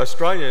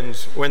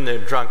Australians, when they're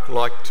drunk,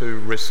 like to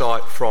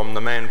recite from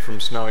The Man from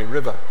Snowy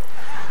River,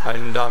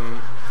 and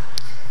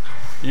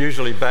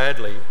usually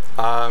badly.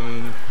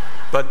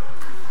 But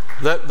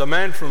the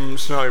man from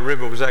Snowy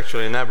River was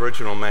actually an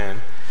Aboriginal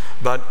man.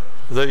 But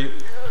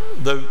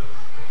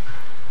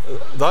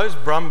those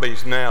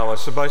brumbies now are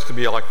supposed to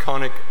be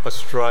iconic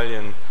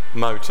Australian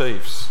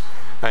motifs,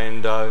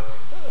 and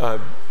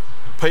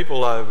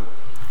people are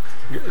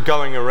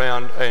going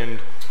around and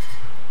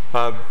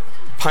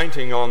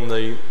painting on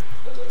the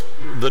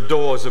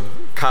doors of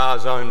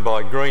cars owned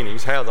by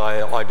greenies. How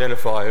they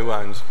identify who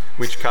owns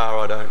which car,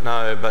 I don't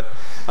know,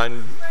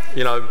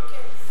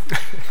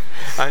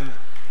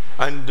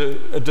 and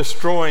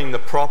destroying the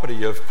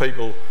property of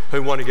people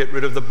who want to get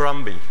rid of the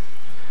brumby.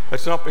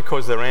 It's not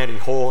because they're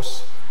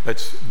anti-horse,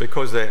 it's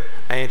because they're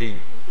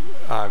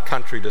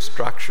anti-country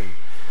destruction.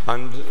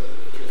 And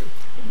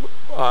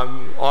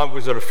I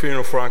was at a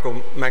funeral for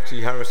Uncle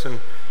Maxie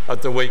Harrison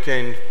at the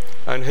weekend,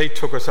 and he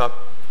took us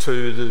up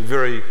to the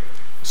very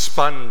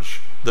sponge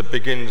that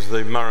begins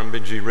the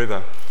Murrumbidgee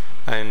River,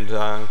 and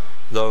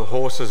the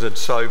horses had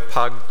so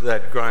pugged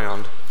that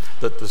ground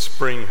that the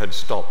spring had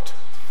stopped.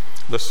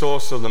 The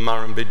source of the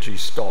Murrumbidgee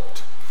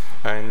stopped,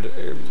 and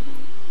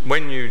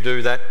when you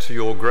do that to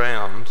your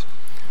ground,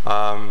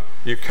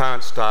 you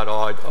can't start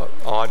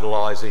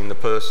idolising the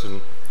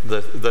person,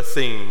 the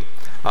thing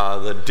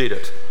that did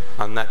it,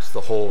 and that's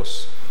the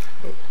horse.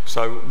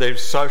 So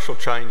there's social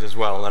change as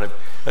well, and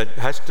it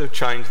has to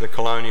change the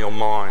colonial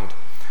mind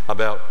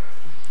about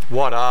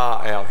what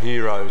are our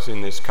heroes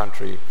in this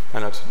country,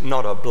 and it's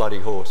not a bloody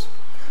horse.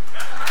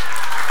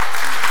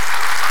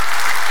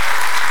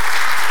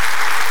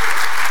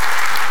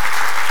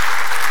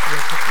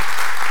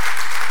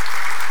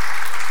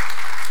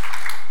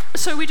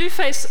 So we do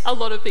face a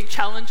lot of big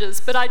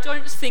challenges, but I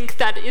don't think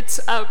that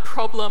it's a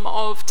problem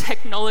of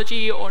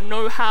technology or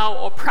know-how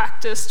or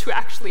practice to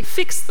actually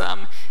fix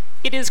them.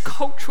 It is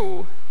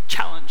cultural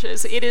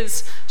challenges, it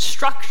is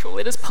structural,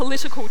 it is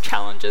political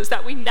challenges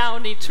that we now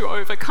need to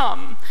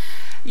overcome.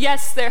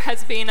 Yes, there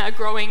has been a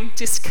growing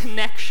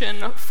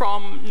disconnection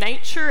from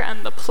nature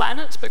and the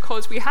planet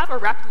because we have a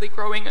rapidly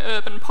growing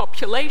urban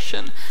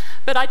population,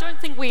 but I don't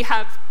think we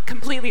have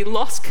completely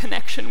lost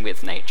connection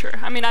with nature.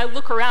 I mean, I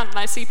look around and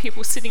I see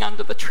people sitting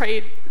under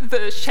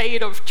the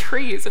shade of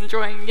trees,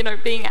 enjoying,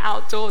 being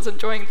outdoors,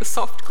 enjoying the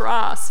soft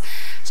grass.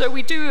 So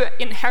we do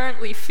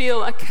inherently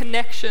feel a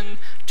connection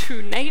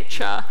to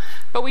nature,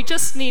 but we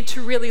just need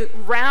to really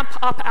ramp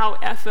up our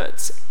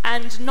efforts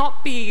and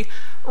not be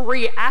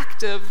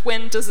reactive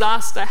when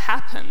disaster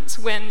happens,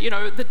 when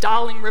the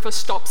Darling River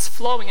stops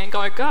flowing and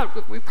go, God,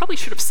 we probably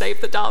should have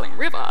saved the Darling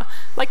River.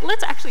 Like,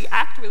 let's actually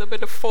act with a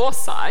bit of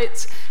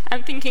foresight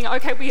and thinking,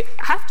 okay, we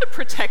have to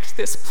protect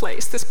this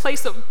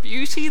place of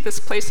beauty, this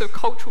place of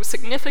cultural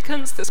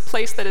significance, this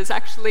place that is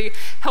actually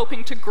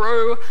helping to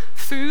grow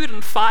food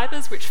and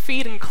fibres which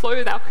feed and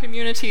clothe our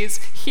communities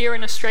here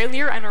in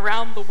Australia and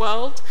around the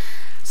world.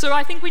 So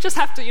I think we just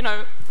have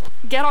to,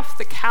 get off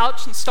the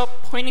couch and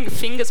stop pointing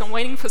fingers and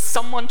waiting for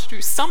someone to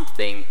do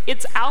something.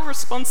 It's our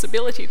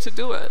responsibility to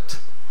do it.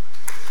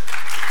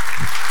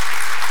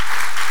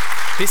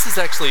 This is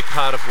actually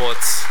part of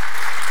what's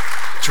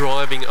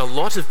driving a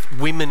lot of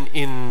women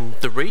in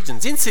the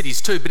regions, in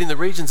cities too, but in the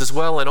regions as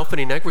well, and often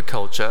in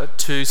agriculture,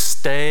 to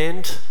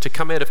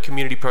come out of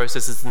community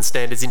processes and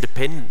stand as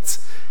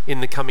independents in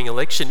the coming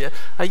election.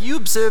 Are you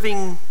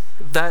observing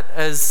that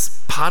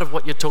as part of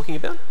what you're talking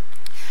about?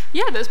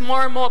 Yeah, there's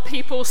more and more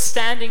people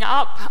standing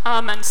up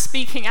and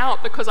speaking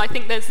out because I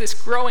think there's this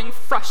growing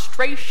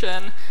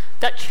frustration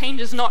that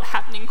change is not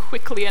happening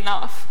quickly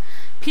enough.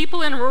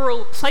 People in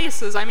rural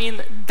places,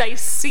 they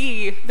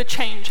see the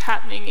change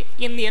happening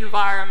in the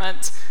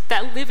environment.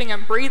 They're living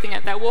and breathing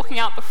it. They're walking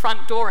out the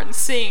front door and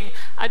seeing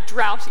a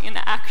drought in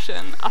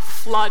action, a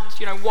flood,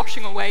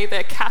 washing away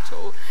their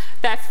cattle.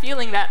 They're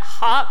feeling that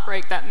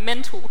heartbreak, that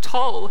mental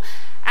toll.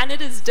 And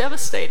it is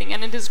devastating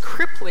and it is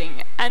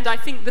crippling. And I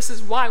think this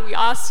is why we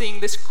are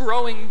seeing this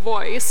growing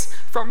voice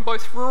from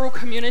both rural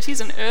communities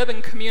and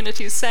urban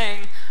communities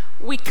saying,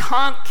 we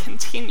can't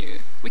continue.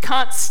 We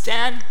can't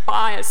stand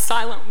by as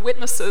silent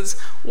witnesses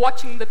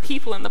watching the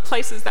people in the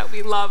places that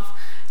we love,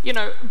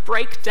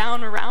 break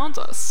down around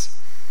us.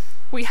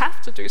 We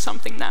have to do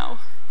something now.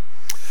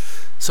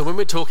 So when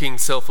we're talking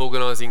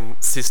self-organising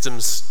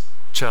systems,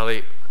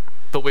 Charlie,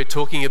 but we're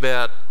talking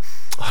about,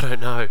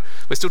 we're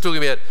still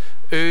talking about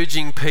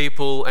urging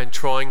people and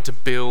trying to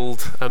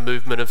build a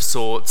movement of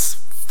sorts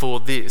for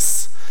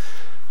this.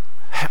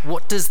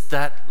 What does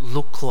that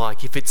look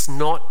like if it's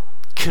not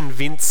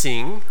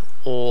convincing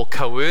or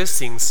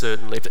coercing,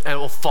 certainly,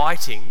 or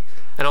fighting?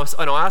 And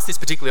I ask this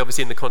particularly,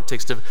 obviously, in the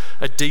context of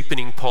a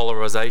deepening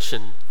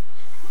polarisation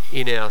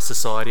in our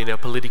society, in our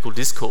political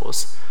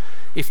discourse.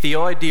 If the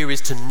idea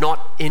is to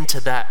not enter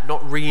that,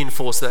 not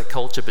reinforce that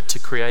culture, but to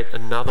create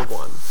another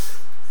one,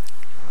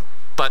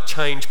 but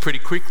change pretty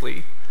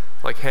quickly,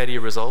 how do you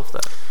resolve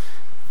that?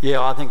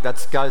 Yeah, I think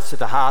that goes to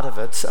the heart of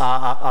it.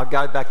 I'll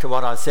go back to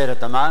what I said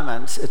at the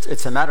moment.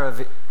 It's a matter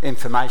of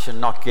information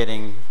not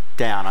getting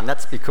down, and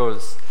that's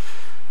because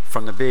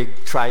from the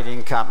big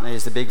trading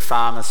companies, the big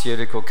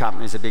pharmaceutical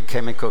companies, the big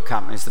chemical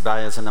companies, the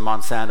Bayers and the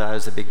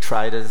Monsantos, the big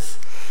traders,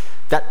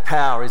 that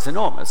power is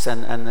enormous,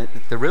 and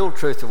the real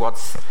truth of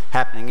what's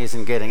happening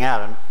isn't getting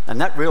out. And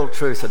that real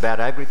truth about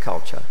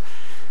agriculture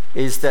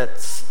is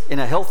that in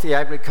a healthy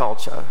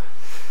agriculture,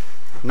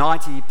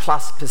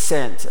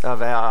 90+%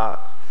 of our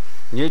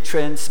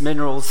nutrients,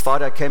 minerals,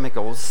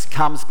 phytochemicals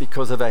comes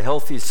because of a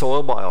healthy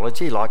soil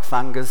biology like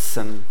fungus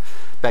and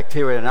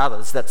bacteria and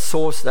others that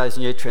source those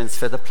nutrients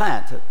for the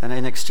plant, and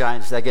in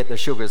exchange they get the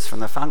sugars from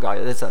the fungi.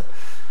 There's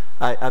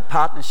a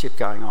partnership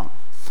going on.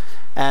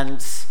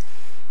 And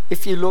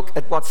if you look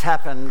at what's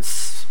happened,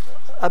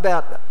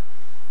 about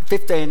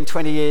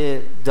 15-20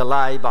 year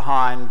delay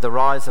behind the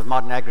rise of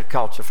modern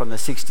agriculture from the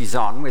 60s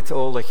on, with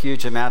all the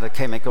huge amount of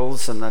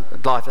chemicals and the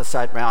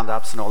glyphosate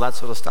roundups and all that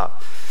sort of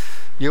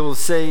stuff, you will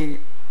see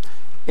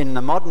in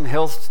the modern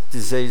health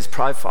disease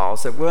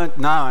profiles that weren't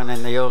known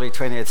in the early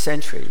 20th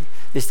century,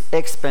 this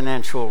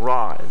exponential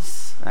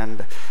rise.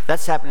 And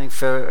that's happening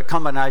for a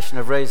combination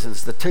of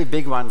reasons, the two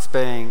big ones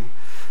being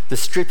the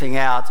stripping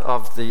out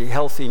of the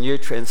healthy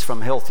nutrients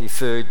from healthy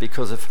food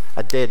because of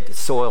a dead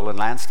soil and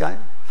landscape.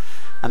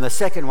 And the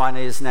second one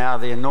is now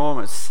the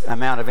enormous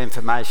amount of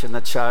information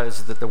that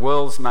shows that the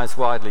world's most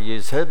widely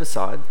used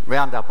herbicide,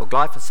 Roundup or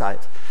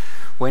glyphosate,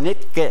 when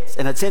it gets,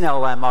 and it's in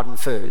all our modern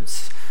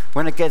foods,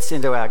 when it gets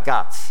into our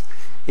guts,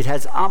 it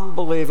has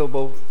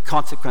unbelievable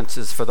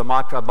consequences for the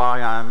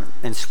microbiome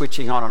in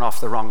switching on and off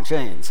the wrong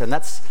genes. And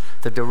that's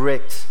the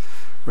direct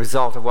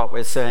result of what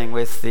we're seeing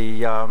with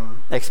the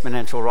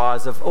exponential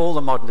rise of all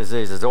the modern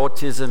diseases,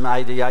 autism,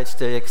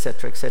 ADHD,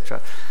 etc.,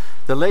 etc.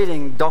 The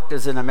leading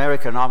doctors in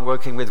America, and I'm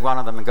working with one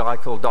of them, a guy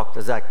called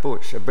Dr. Zach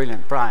Bush, a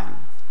brilliant brain,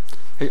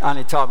 he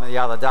only told me the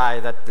other day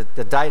that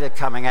the data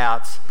coming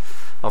out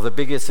of the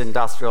biggest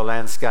industrial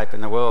landscape in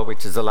the world,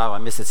 which is the lower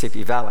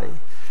Mississippi Valley,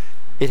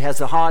 it has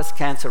the highest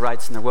cancer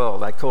rates in the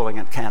world. They're calling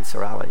it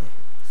Cancer Alley.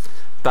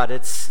 But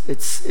it's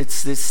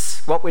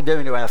this, what we're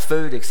doing to our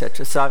food,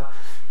 etc. So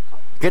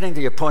getting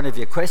to your point of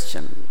your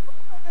question,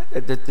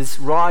 this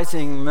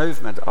rising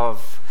movement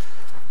of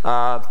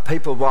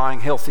people buying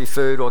healthy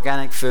food,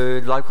 organic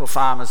food, local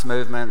farmers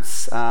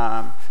movements,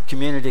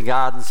 community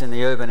gardens in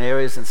the urban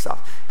areas and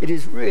stuff, it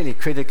is really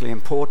critically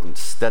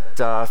important that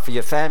for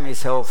your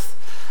family's health,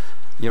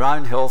 your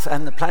own health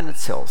and the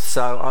planet's health.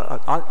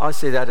 So I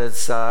see that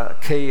as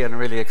key and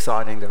really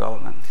exciting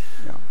development.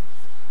 Yeah.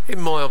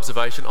 In my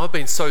observation, I've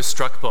been so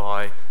struck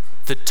by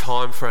the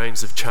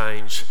timeframes of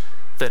change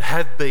that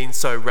have been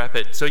so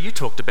rapid. So you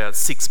talked about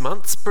 6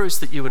 months, Bruce,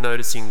 that you were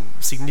noticing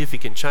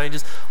significant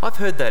changes. I've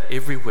heard that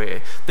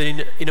everywhere,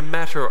 that in a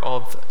matter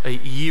of a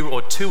year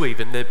or two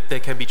even, there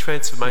can be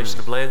transformation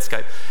of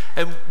landscape.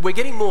 And we're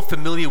getting more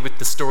familiar with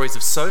the stories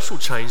of social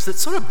change that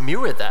sort of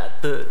mirror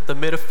that. The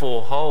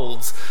metaphor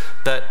holds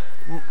that,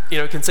 you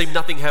know, it can seem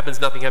nothing happens,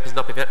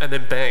 and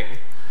then bang.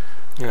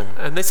 Yeah.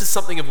 And this is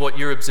something of what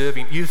you're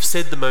observing. You've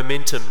said the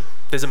momentum.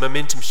 There's a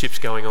momentum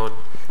shift going on.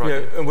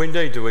 Right now. We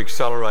need to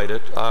accelerate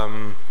it.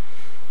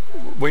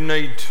 We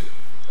need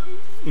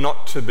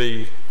not to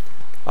be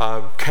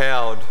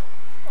cowed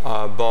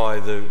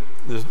by the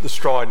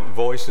strident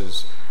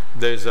voices.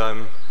 There's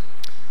a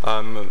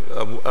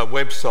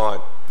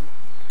website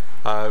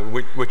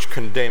which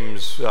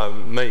condemns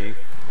me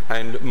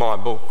and my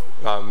book,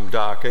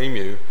 Dark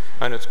Emu,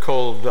 and it's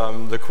called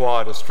The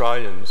Quiet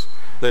Australians.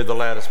 They're the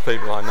loudest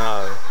people I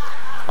know.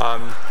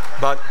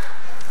 But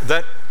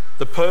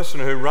the person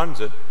who runs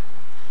an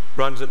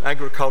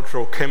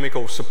agricultural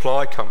chemical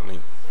supply company.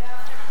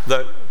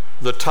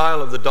 The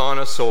tail of the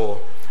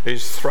dinosaur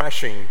is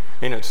thrashing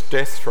in its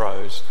death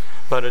throes,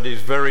 but it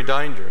is very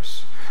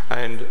dangerous.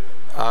 And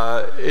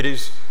it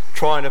is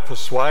trying to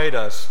persuade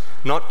us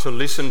not to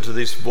listen to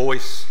this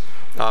voice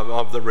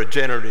of the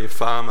regenerative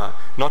farmer,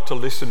 not to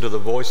listen to the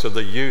voice of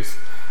the youth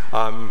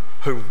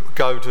who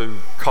go to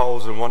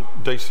Coles and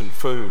want decent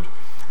food.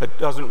 It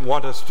doesn't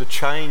want us to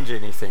change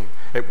anything.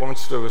 It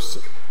wants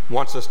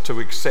us to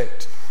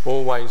accept,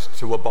 always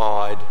to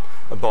abide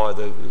by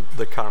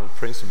the current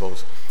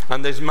principles.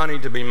 And there's money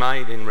to be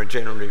made in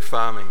regenerative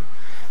farming.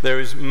 There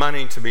is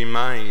money to be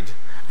made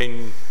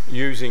in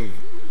using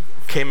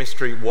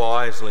chemistry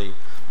wisely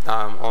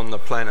on the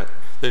planet.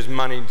 There's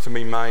money to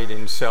be made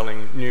in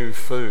selling new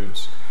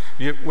foods.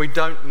 We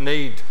don't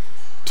need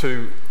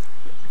to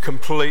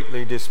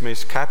completely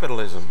dismiss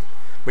capitalism.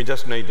 We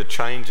just need to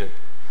change it.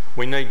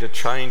 We need to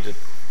change it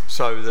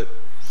so that,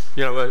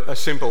 you know, a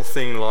simple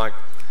thing like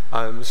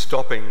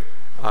stopping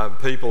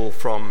people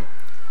from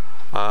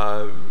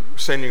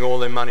sending all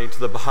their money to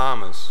the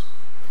Bahamas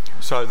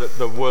so that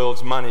the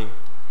world's money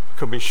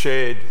could be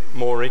shared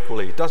more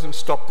equally. It doesn't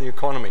stop the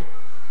economy.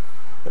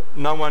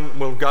 No one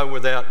will go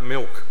without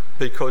milk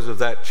because of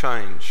that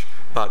change,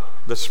 but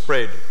the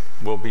spread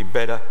will be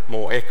better,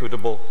 more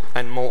equitable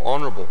and more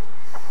honourable.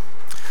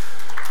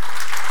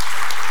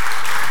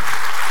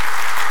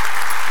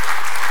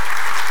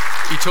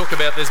 You talk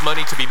about there's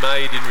money to be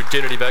made in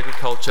regenerative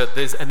agriculture,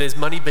 there's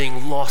money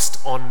being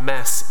lost en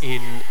masse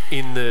in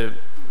the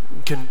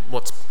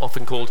what's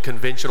often called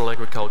conventional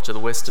agriculture, the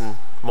Western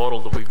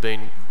model that we've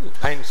been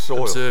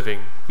observing.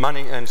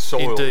 Money and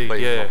soil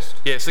being lost.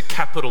 Yeah, so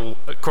capital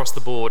across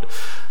the board.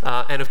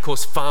 And of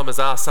course farmers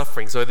are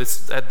suffering, so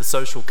let's add the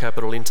social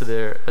capital into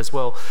there as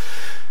well.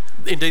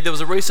 Indeed, there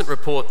was a recent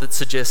report that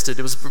suggested,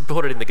 it was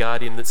reported in The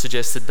Guardian, that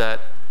suggested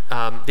that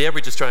the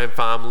average Australian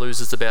farm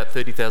loses about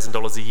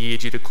 $30,000 a year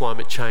due to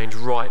climate change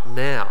right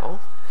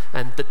now,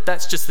 and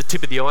that's just the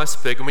tip of the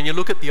iceberg. And when you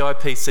look at the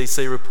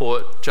IPCC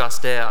report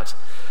just out,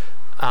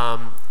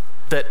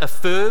 that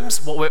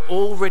affirms what we're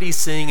already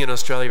seeing in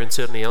Australia and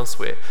certainly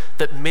elsewhere,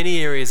 that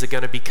many areas are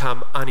going to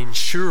become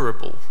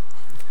uninsurable.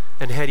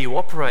 And how do you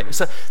operate?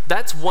 So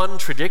that's one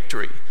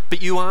trajectory,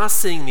 but you are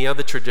seeing the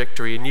other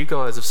trajectory, and you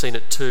guys have seen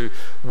it too,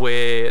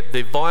 where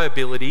the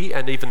viability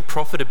and even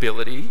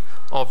profitability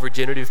of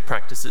regenerative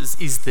practices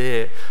is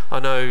there. I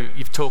know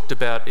you've talked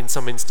about, in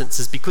some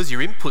instances, because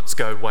your inputs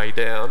go way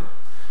down,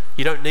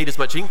 you don't need as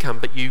much income,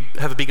 but you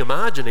have a bigger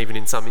margin even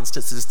in some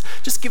instances.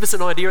 Just give us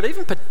an idea, and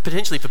even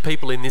potentially for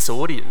people in this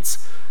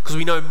audience, because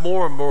we know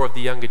more and more of the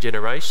younger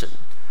generation,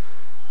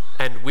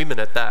 and women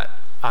at that,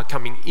 are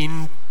coming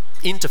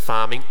into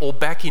farming or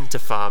back into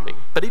farming,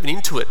 but even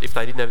into it if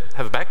they didn't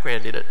have a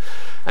background in it.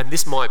 And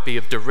this might be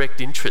of direct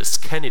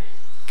interest. Can it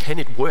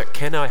work?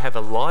 Can I have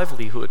a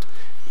livelihood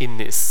in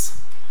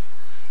this?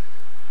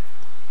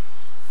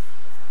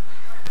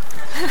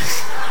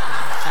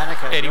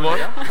 Anyone?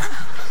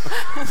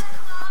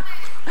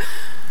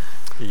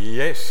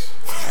 Yes.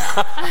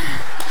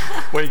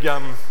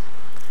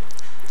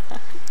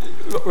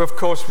 Of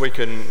course we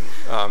can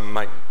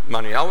make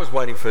money. I was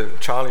waiting for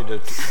Charlie to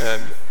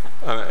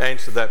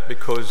answer that,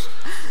 because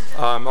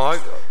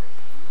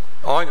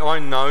I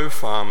know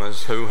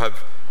farmers who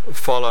have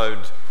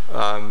followed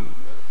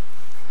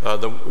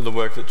the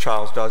work that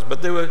Charles does.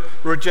 But there were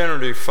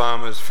regenerative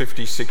farmers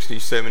 50, 60,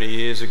 70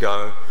 years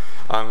ago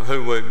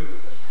who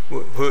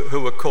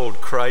were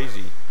called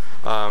crazy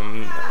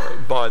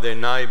by their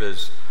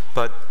neighbours.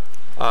 But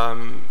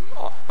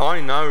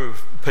I know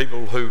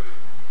people who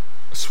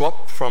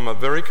swapped from a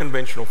very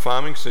conventional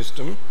farming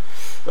system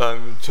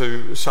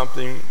to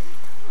something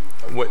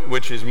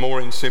which is more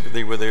in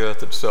sympathy with the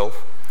earth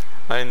itself,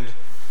 and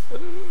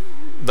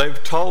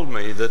they've told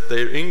me that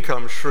their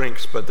income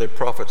shrinks but their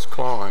profits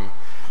climb.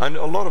 And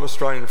a lot of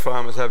Australian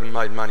farmers haven't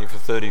made money for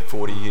 30,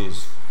 40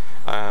 years.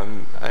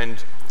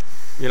 And,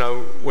 you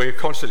know, we're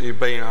constantly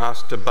being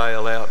asked to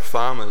bail out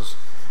farmers,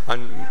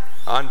 and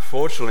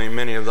unfortunately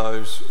many of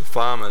those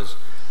farmers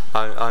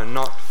are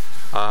not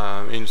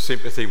in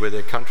sympathy with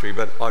their country.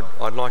 But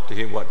I'd like to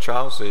hear what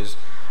Charles says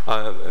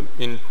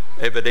in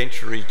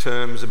evidentiary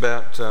terms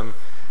about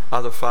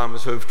other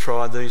farmers who have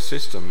tried these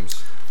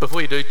systems. Before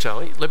you do,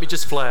 Charlie, let me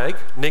just flag,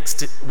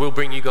 next we'll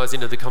bring you guys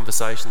into the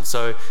conversation.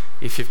 So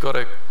if you've got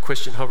a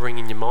question hovering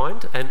in your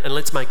mind, and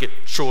let's make it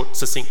short,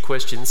 succinct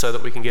questions so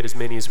that we can get as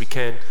many as we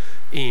can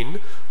in.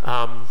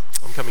 I'm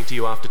coming to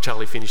you after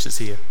Charlie finishes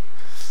here.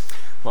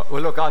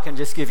 Well, look, I can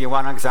just give you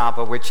one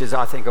example, which is,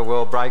 I think, a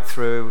world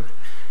breakthrough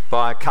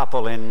by a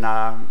couple in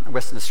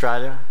Western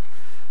Australia,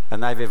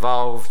 and they've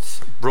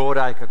evolved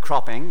broadacre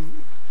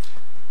cropping,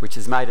 which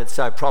has made it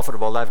so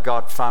profitable they've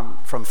got from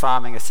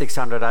farming a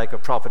 600-acre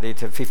property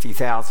to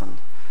 50,000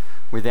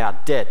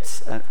 without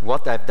debts. And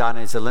what they've done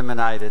is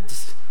eliminated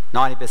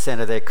 90%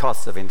 of their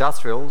costs of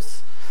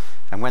industrials,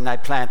 and when they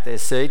plant their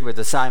seed with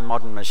the same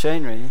modern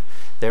machinery,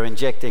 they're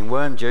injecting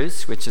worm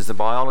juice, which is the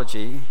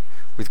biology,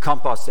 with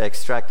compost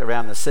extract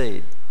around the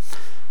seed.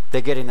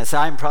 They're getting the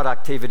same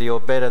productivity or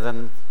better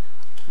than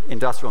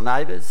industrial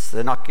neighbours.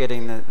 They're not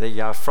getting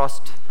the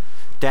frost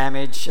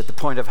damage at the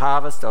point of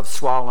harvest of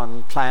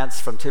swollen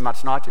plants from too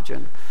much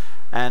nitrogen,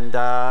 and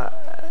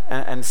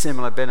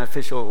similar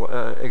beneficial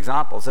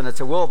examples. And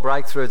it's a world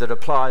breakthrough that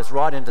applies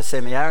right into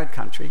semi-arid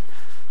country,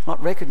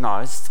 not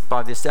recognised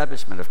by the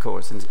establishment, of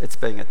course, and it's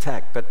being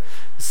attacked, but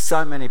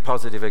so many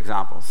positive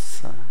examples.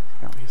 So,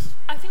 yeah.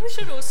 I think we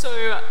should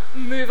also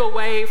move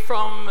away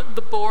from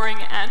the boring,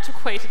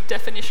 antiquated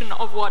definition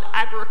of what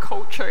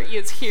agriculture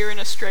is here in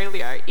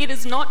Australia. It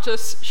is not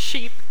just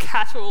sheep,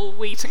 cattle,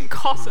 wheat and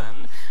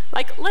cotton.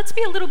 Like, let's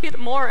be a little bit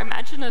more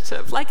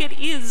imaginative. Like, it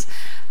is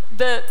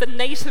the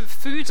native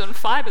foods and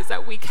fibres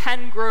that we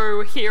can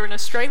grow here in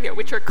Australia,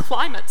 which are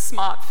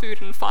climate-smart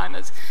food and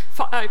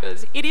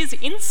fibres. It is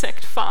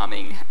insect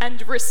farming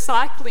and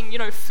recycling, you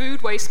know,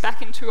 food waste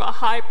back into a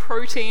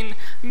high-protein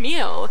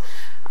meal.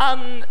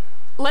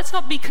 Let's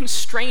not be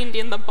constrained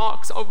in the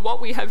box of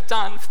what we have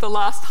done for the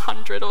last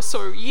 100 or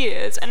so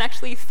years, and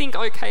actually think,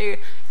 okay,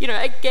 you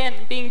know,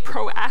 again, being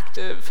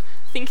proactive,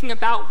 thinking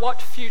about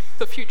what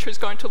the future is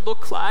going to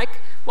look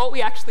like, what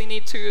we actually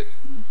need to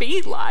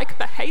be like,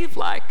 behave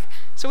like,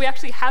 so we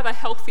actually have a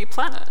healthy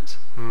planet.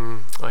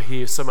 I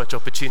hear so much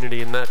opportunity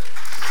in that.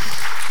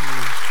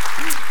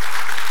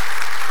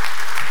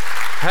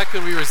 How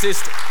can we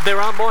resist?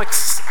 There are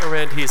mics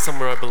around here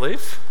somewhere, I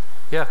believe.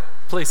 Yeah,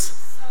 please.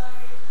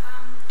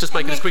 Just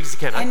make it as quick as you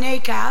can.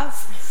 Anika,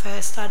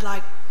 first I'd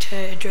like to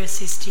address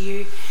this to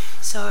you.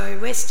 So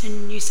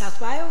Western New South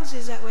Wales,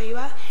 is that where you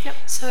are? Yep.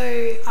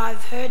 So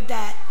I've heard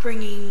that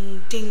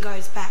bringing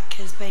dingoes back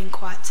has been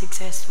quite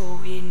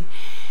successful in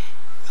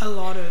a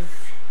lot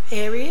of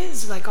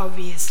areas. Like,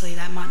 obviously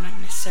that might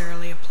not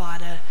necessarily apply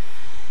to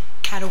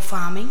cattle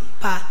farming,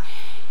 but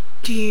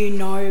do you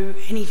know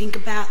anything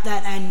about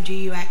that, and do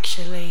you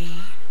actually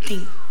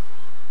think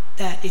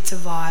that it's a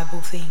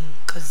viable thing?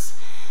 Because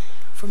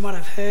from what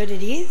I've heard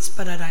it is,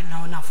 but I don't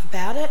know enough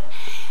about it.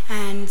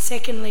 And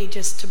secondly,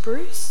 just to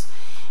Bruce,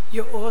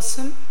 you're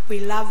awesome, we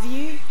love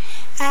you.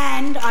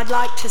 And I'd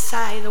like to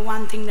say the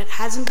one thing that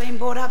hasn't been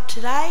brought up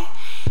today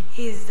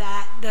is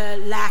that the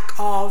lack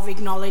of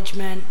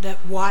acknowledgement that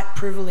white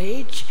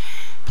privilege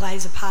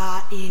plays a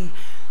part in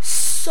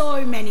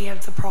so many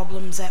of the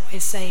problems that we're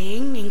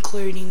seeing,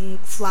 including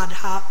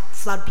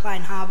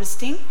floodplain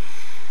harvesting,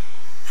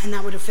 and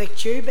that would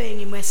affect you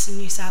being in Western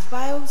New South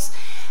Wales,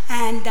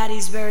 and that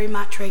is very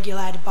much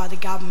regulated by the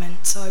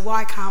government. So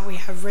why can't we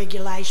have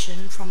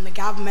regulation from the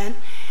government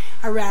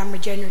around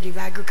regenerative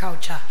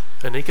agriculture?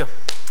 Anika.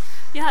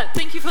 Yeah,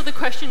 thank you for the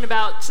question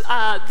about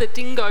the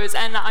dingoes,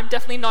 and I'm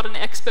definitely not an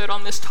expert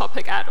on this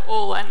topic at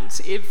all,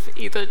 and if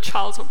either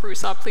Charles or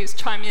Bruce are, please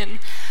chime in.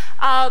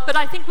 But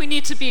I think we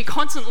need to be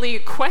constantly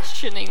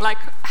questioning, like,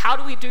 how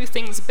do we do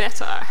things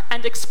better,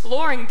 and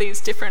exploring these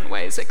different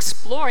ways,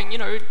 exploring, you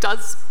know,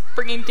 does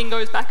bringing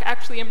dingoes back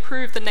actually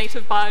improve the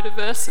native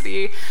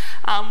biodiversity?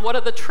 What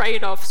are the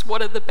trade-offs?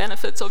 What are the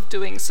benefits of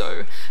doing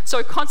so?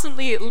 So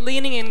constantly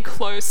leaning in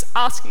close,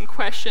 asking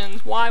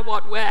questions, why,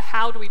 what, where,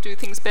 how do we do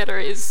things better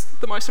is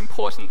the most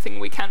important thing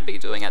we can be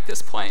doing at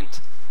this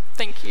point.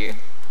 Thank you.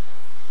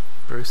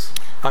 Bruce?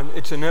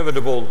 It's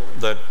inevitable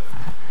that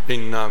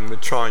in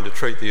trying to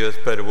treat the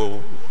earth better,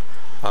 we'll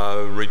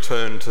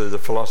return to the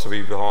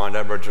philosophy behind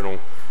Aboriginal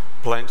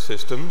plant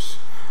systems.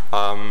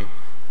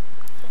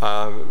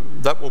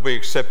 that will be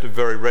accepted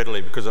very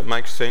readily because it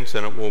makes sense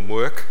and it will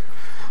work.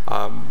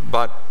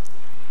 But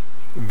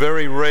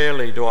very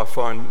rarely do I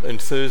find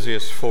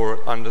enthusiasts for it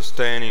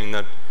understanding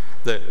that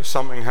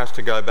something has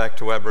to go back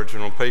to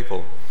Aboriginal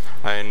people,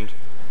 and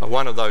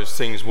one of those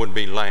things would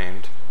be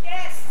land.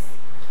 Yes.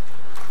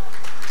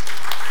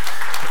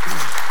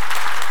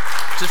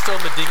 Just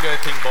on the dingo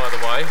thing, by the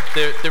way,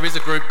 there is a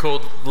group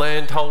called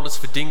Landholders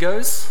for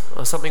Dingoes,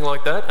 or something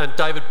like that, and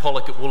David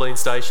Pollock at Woolleen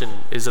Station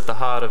is at the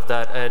heart of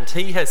that, and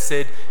he has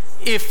said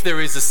if there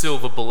is a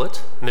silver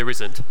bullet, and there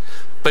isn't,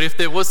 but if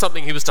there was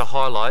something he was to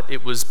highlight,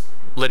 it was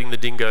letting the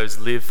dingoes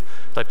live.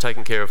 They've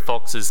taken care of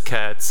foxes,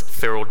 cats,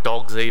 feral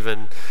dogs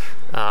even,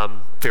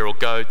 feral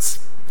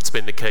goats. It's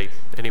been the key.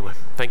 Anyway,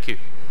 thank you.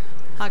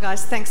 Hi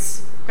guys,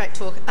 thanks. Great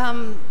talk.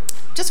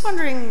 Just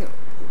wondering,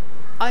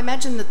 I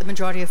imagine that the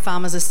majority of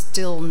farmers are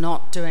still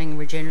not doing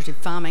regenerative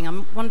farming.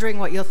 I'm wondering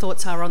what your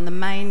thoughts are on the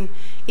main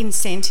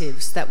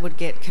incentives that would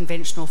get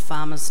conventional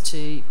farmers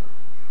to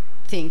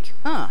think,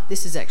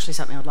 this is actually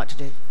something I'd like to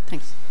do.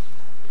 Thanks.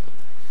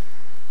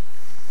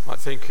 I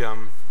think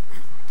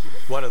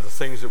one of the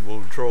things that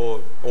will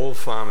draw all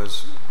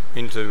farmers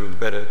into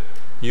better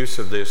use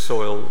of their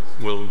soil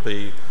will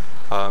be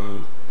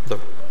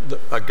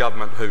a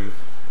government who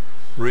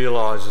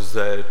realises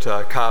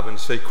that carbon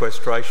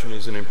sequestration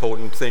is an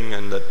important thing,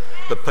 and that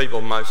the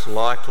people most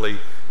likely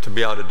to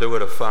be able to do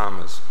it are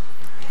farmers.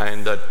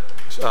 And that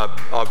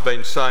I've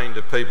been saying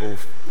to people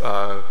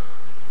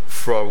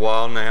for a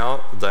while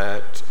now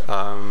that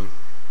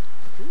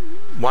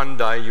one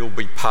day you'll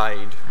be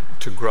paid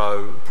to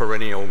grow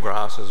perennial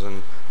grasses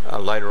and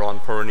later on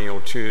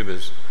perennial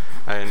tubers,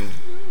 and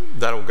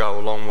that'll go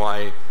a long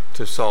way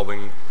to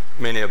solving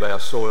many of our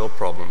soil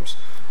problems.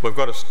 We've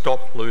got to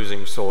stop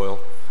losing soil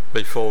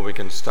before we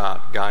can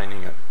start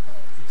gaining it.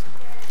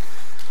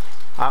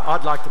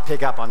 I'd like to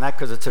pick up on that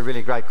because it's a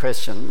really great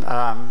question.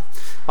 I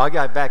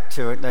go back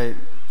to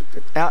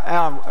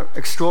our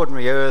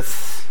extraordinary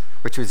Earth,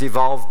 which was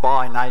evolved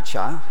by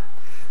nature,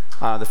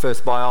 the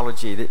first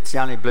biology. It's the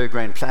only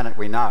blue-green planet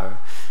we know.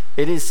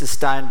 It is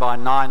sustained by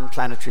 9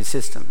 planetary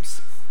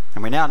systems.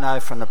 And we now know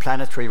from the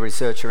planetary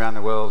research around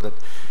the world that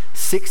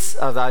 6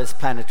 of those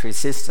planetary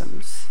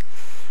systems,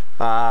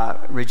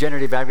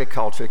 regenerative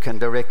agriculture can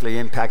directly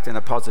impact in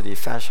a positive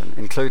fashion,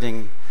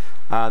 including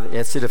the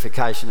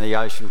acidification of the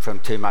ocean from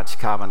too much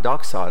carbon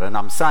dioxide. And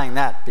I'm saying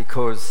that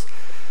because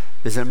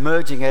there's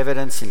emerging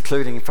evidence,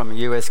 including from a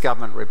US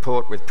government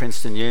report with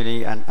Princeton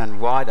Uni and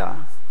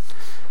wider,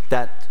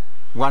 that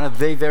one of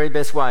the very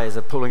best ways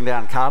of pulling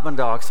down carbon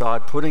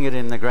dioxide, putting it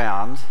in the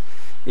ground,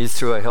 is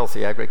through a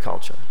healthy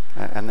agriculture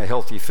and the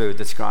healthy food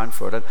that's grown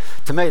for it. And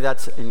to me,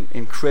 that's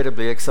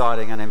incredibly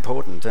exciting and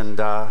important. And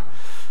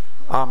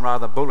I'm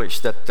rather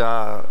bullish that,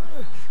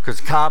 because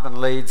carbon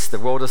leads the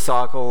water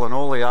cycle and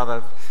all the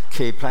other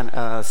key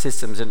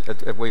systems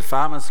that we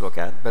farmers look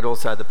at, but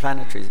also the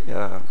planetary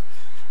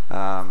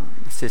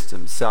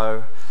systems.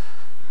 So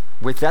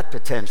with that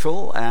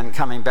potential, and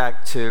coming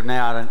back to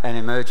now an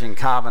emerging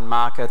carbon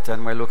market,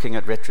 and we're looking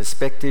at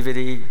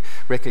retrospectivity,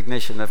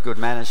 recognition of good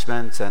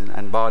management and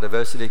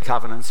biodiversity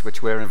covenants,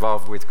 which we're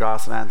involved with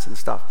grasslands and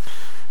stuff,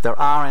 there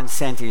are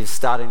incentives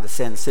starting to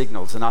send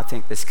signals, and I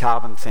think this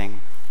carbon thing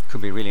could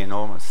be really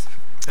enormous.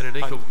 And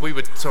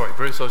Anika, sorry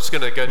Bruce, I was just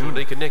going to go to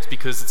Anika next,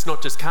 because it's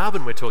not just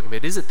carbon we're talking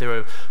about, is it? There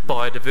are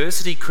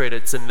biodiversity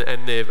credits and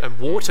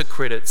water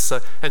credits, so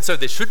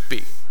there should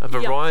be a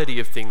variety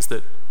of things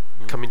that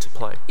come into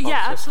play.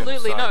 Yeah,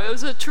 absolutely. No, it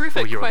was a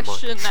terrific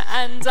question.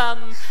 And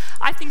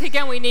I think,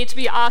 again, we need to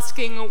be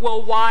asking,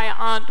 well, why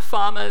aren't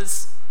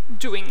farmers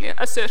doing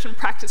a certain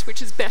practice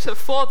which is better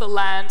for the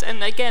land?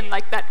 And again,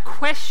 like that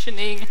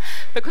questioning,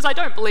 because I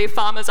don't believe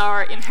farmers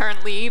are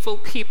inherently evil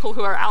people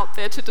who are out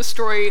there to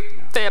destroy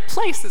their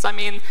places. I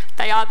mean,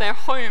 they are their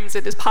homes.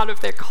 It is part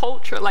of their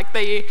culture. Like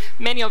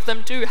many of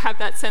them do have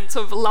that sense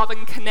of love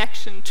and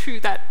connection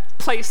to that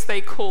place they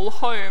call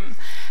home.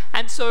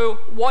 And so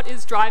what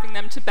is driving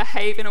them to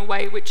behave in a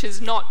way which is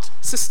not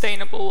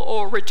sustainable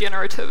or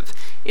regenerative?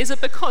 Is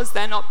it because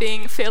they're not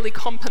being fairly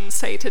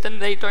compensated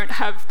and they don't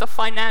have the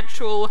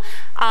financial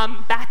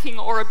backing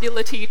or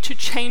ability to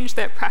change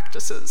their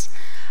practices?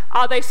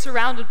 Are they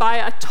surrounded by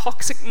a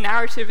toxic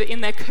narrative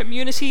in their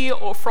community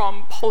or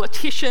from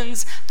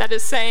politicians that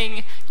is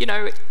saying,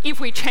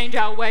 if we change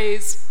our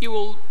ways, it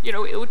will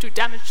do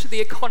damage to the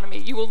economy,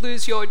 you will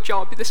lose your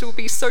job, this will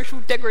be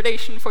social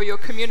degradation for your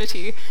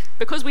community?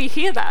 Because we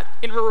hear that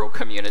in rural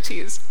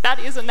communities. That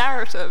is a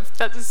narrative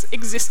that is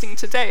existing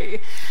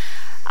today.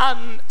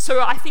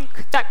 So I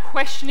think that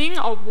questioning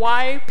of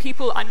why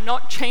people are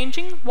not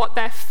changing, what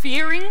they're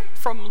fearing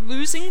from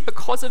losing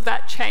because of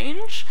that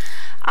change,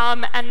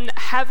 and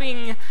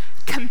having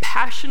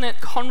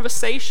compassionate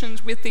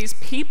conversations with these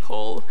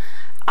people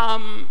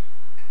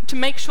to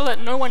make sure that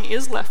no one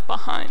is left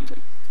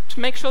behind, to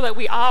make sure that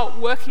we are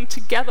working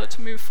together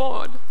to move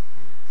forward.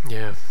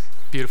 Yeah,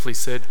 beautifully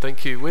said.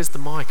 Thank you. Where's the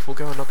mic? We'll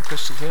go another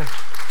question here.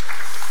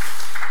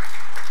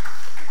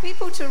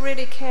 people to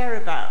really care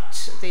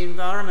about the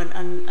environment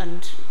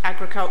and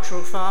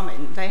agricultural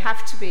farming, they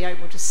have to be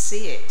able to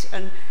see it.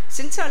 And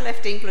since I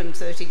left England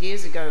 30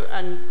 years ago,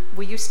 and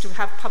we used to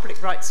have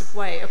public rights of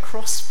way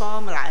across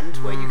farmland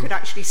where you could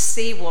actually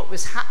see what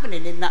was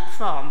happening in that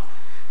farm.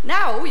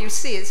 Now all you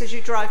see is, as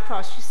you drive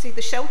past, you see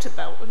the shelter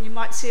belt and you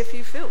might see a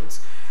few fields.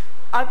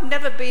 I've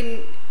never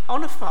been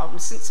on a farm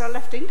since I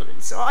left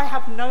England, so I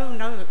have no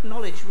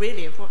knowledge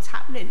really of what's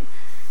happening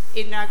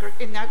in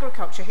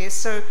agriculture here.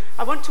 So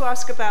I want to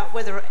ask about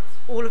whether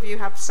all of you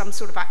have some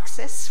sort of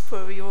access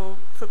for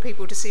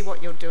people to see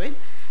what you're doing.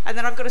 And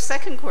then I've got a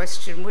second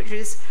question, which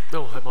is...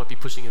 No, I might be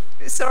pushing it.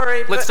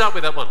 Sorry. Let's start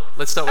with that one.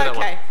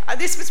 Okay.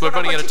 This was what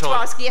I wanted to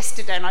ask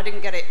yesterday and I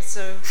didn't get it,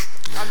 so...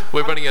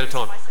 We're running out of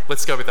time.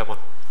 Let's go with that one.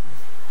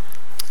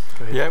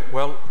 Go ahead. Yeah,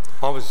 well,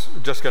 I was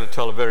just going to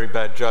tell a very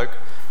bad joke.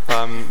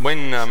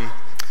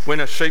 When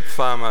a sheep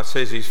farmer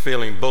says he's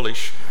feeling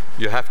bullish,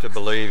 you have to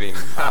believe him.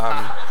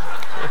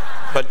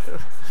 But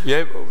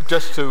yeah,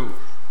 just to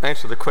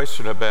answer the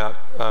question about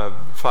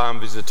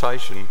farm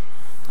visitation,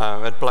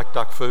 at Black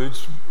Duck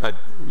Foods at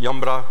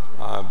Yombra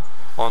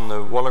on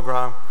the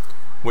Wallagra,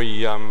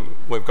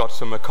 we've got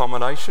some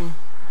accommodation,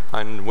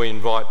 and we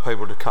invite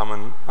people to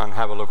come and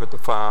have a look at the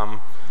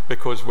farm,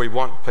 because we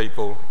want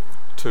people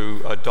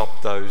to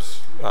adopt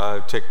those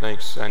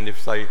techniques, and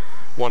if they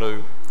want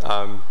to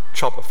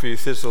chop a few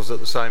thistles at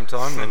the same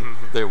time, then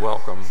they're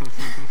welcome.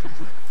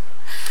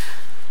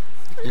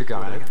 You go,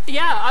 Annika.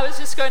 Yeah, I was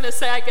just going to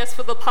say, I guess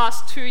for the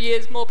past 2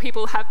 years, more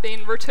people have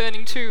been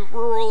returning to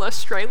rural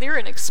Australia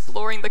and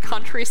exploring the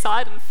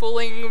countryside and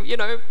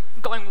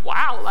going,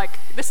 wow, like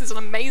this is an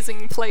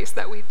amazing place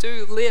that we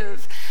do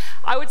live.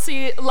 I would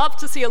love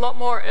to see a lot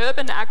more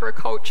urban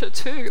agriculture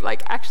too,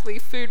 like actually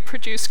food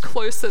produced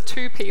closer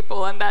to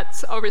people, and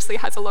that obviously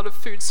has a lot of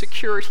food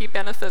security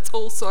benefits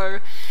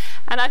also.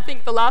 And I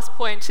think the last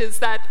point is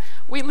that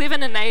we live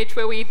in an age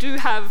where we do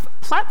have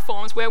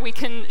platforms where we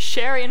can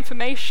share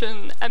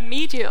information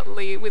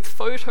immediately with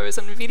photos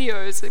and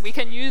videos, that we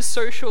can use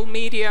social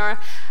media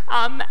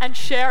and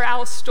share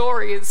our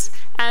stories.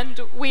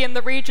 And we in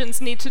the regions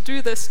need to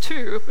do this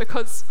too,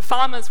 because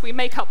farmers, we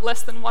make up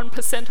less than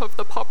 1% of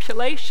the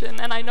population,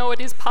 and I know it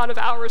is part of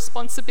our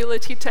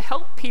responsibility to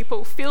help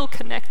people feel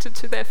connected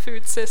to their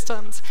food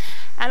systems.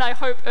 And I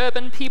hope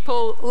urban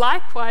people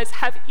likewise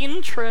have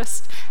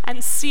interest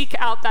and seek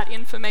out that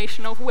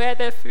information of where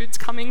their food's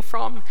coming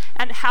from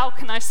and how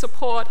can I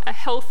support a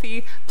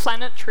healthy,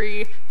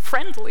 planetary,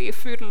 friendly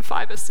food and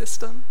fibre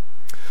system.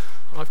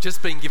 I've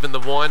just been given the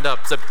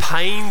wind-up, so it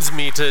pains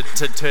me to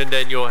turn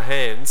down your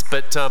hands,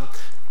 but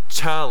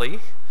Charlie,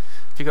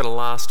 have you got a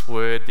last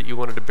word that you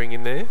wanted to bring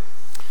in there?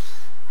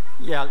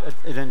 Yeah,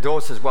 it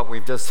endorses what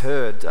we've just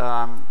heard.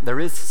 There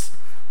is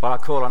what I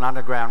call an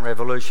underground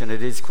revolution.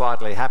 It is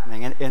quietly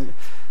happening. And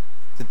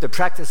the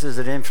practices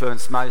that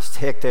influence most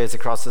hectares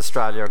across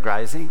Australia are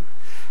grazing.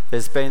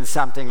 There's been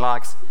something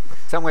like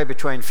somewhere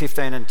between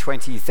 15 and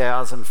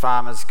 20,000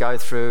 farmers go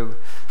through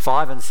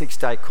 5 and 6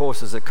 day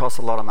courses that cost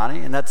a lot of money,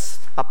 and that's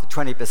up to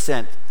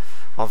 20%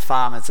 of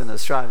farmers in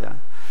Australia.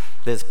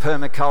 There's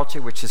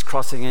permaculture, which is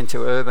crossing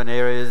into urban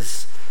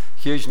areas,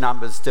 huge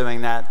numbers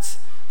doing that,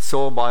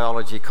 soil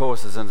biology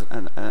courses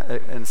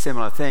and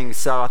similar things.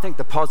 So I think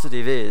the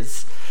positive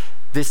is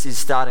this is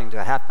starting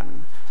to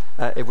happen.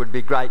 It would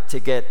be great to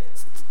get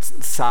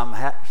some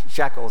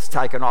shackles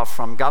taken off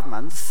from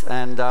governments,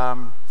 and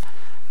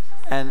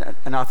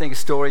I think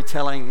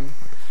storytelling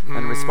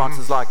and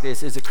responses like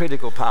this is a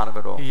critical part of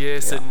it all.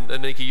 Yes, yeah. And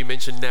Annika, you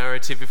mentioned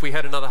narrative. If we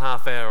had another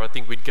half hour, I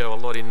think we'd go a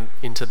lot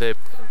into there.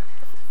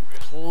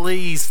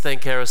 Please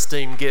thank our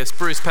esteemed guests,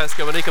 Bruce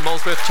Pascoe, Annika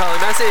Molesworth, Charlie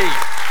Massey.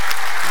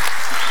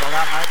 Well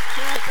done, mate.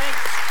 Yeah,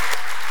 thanks.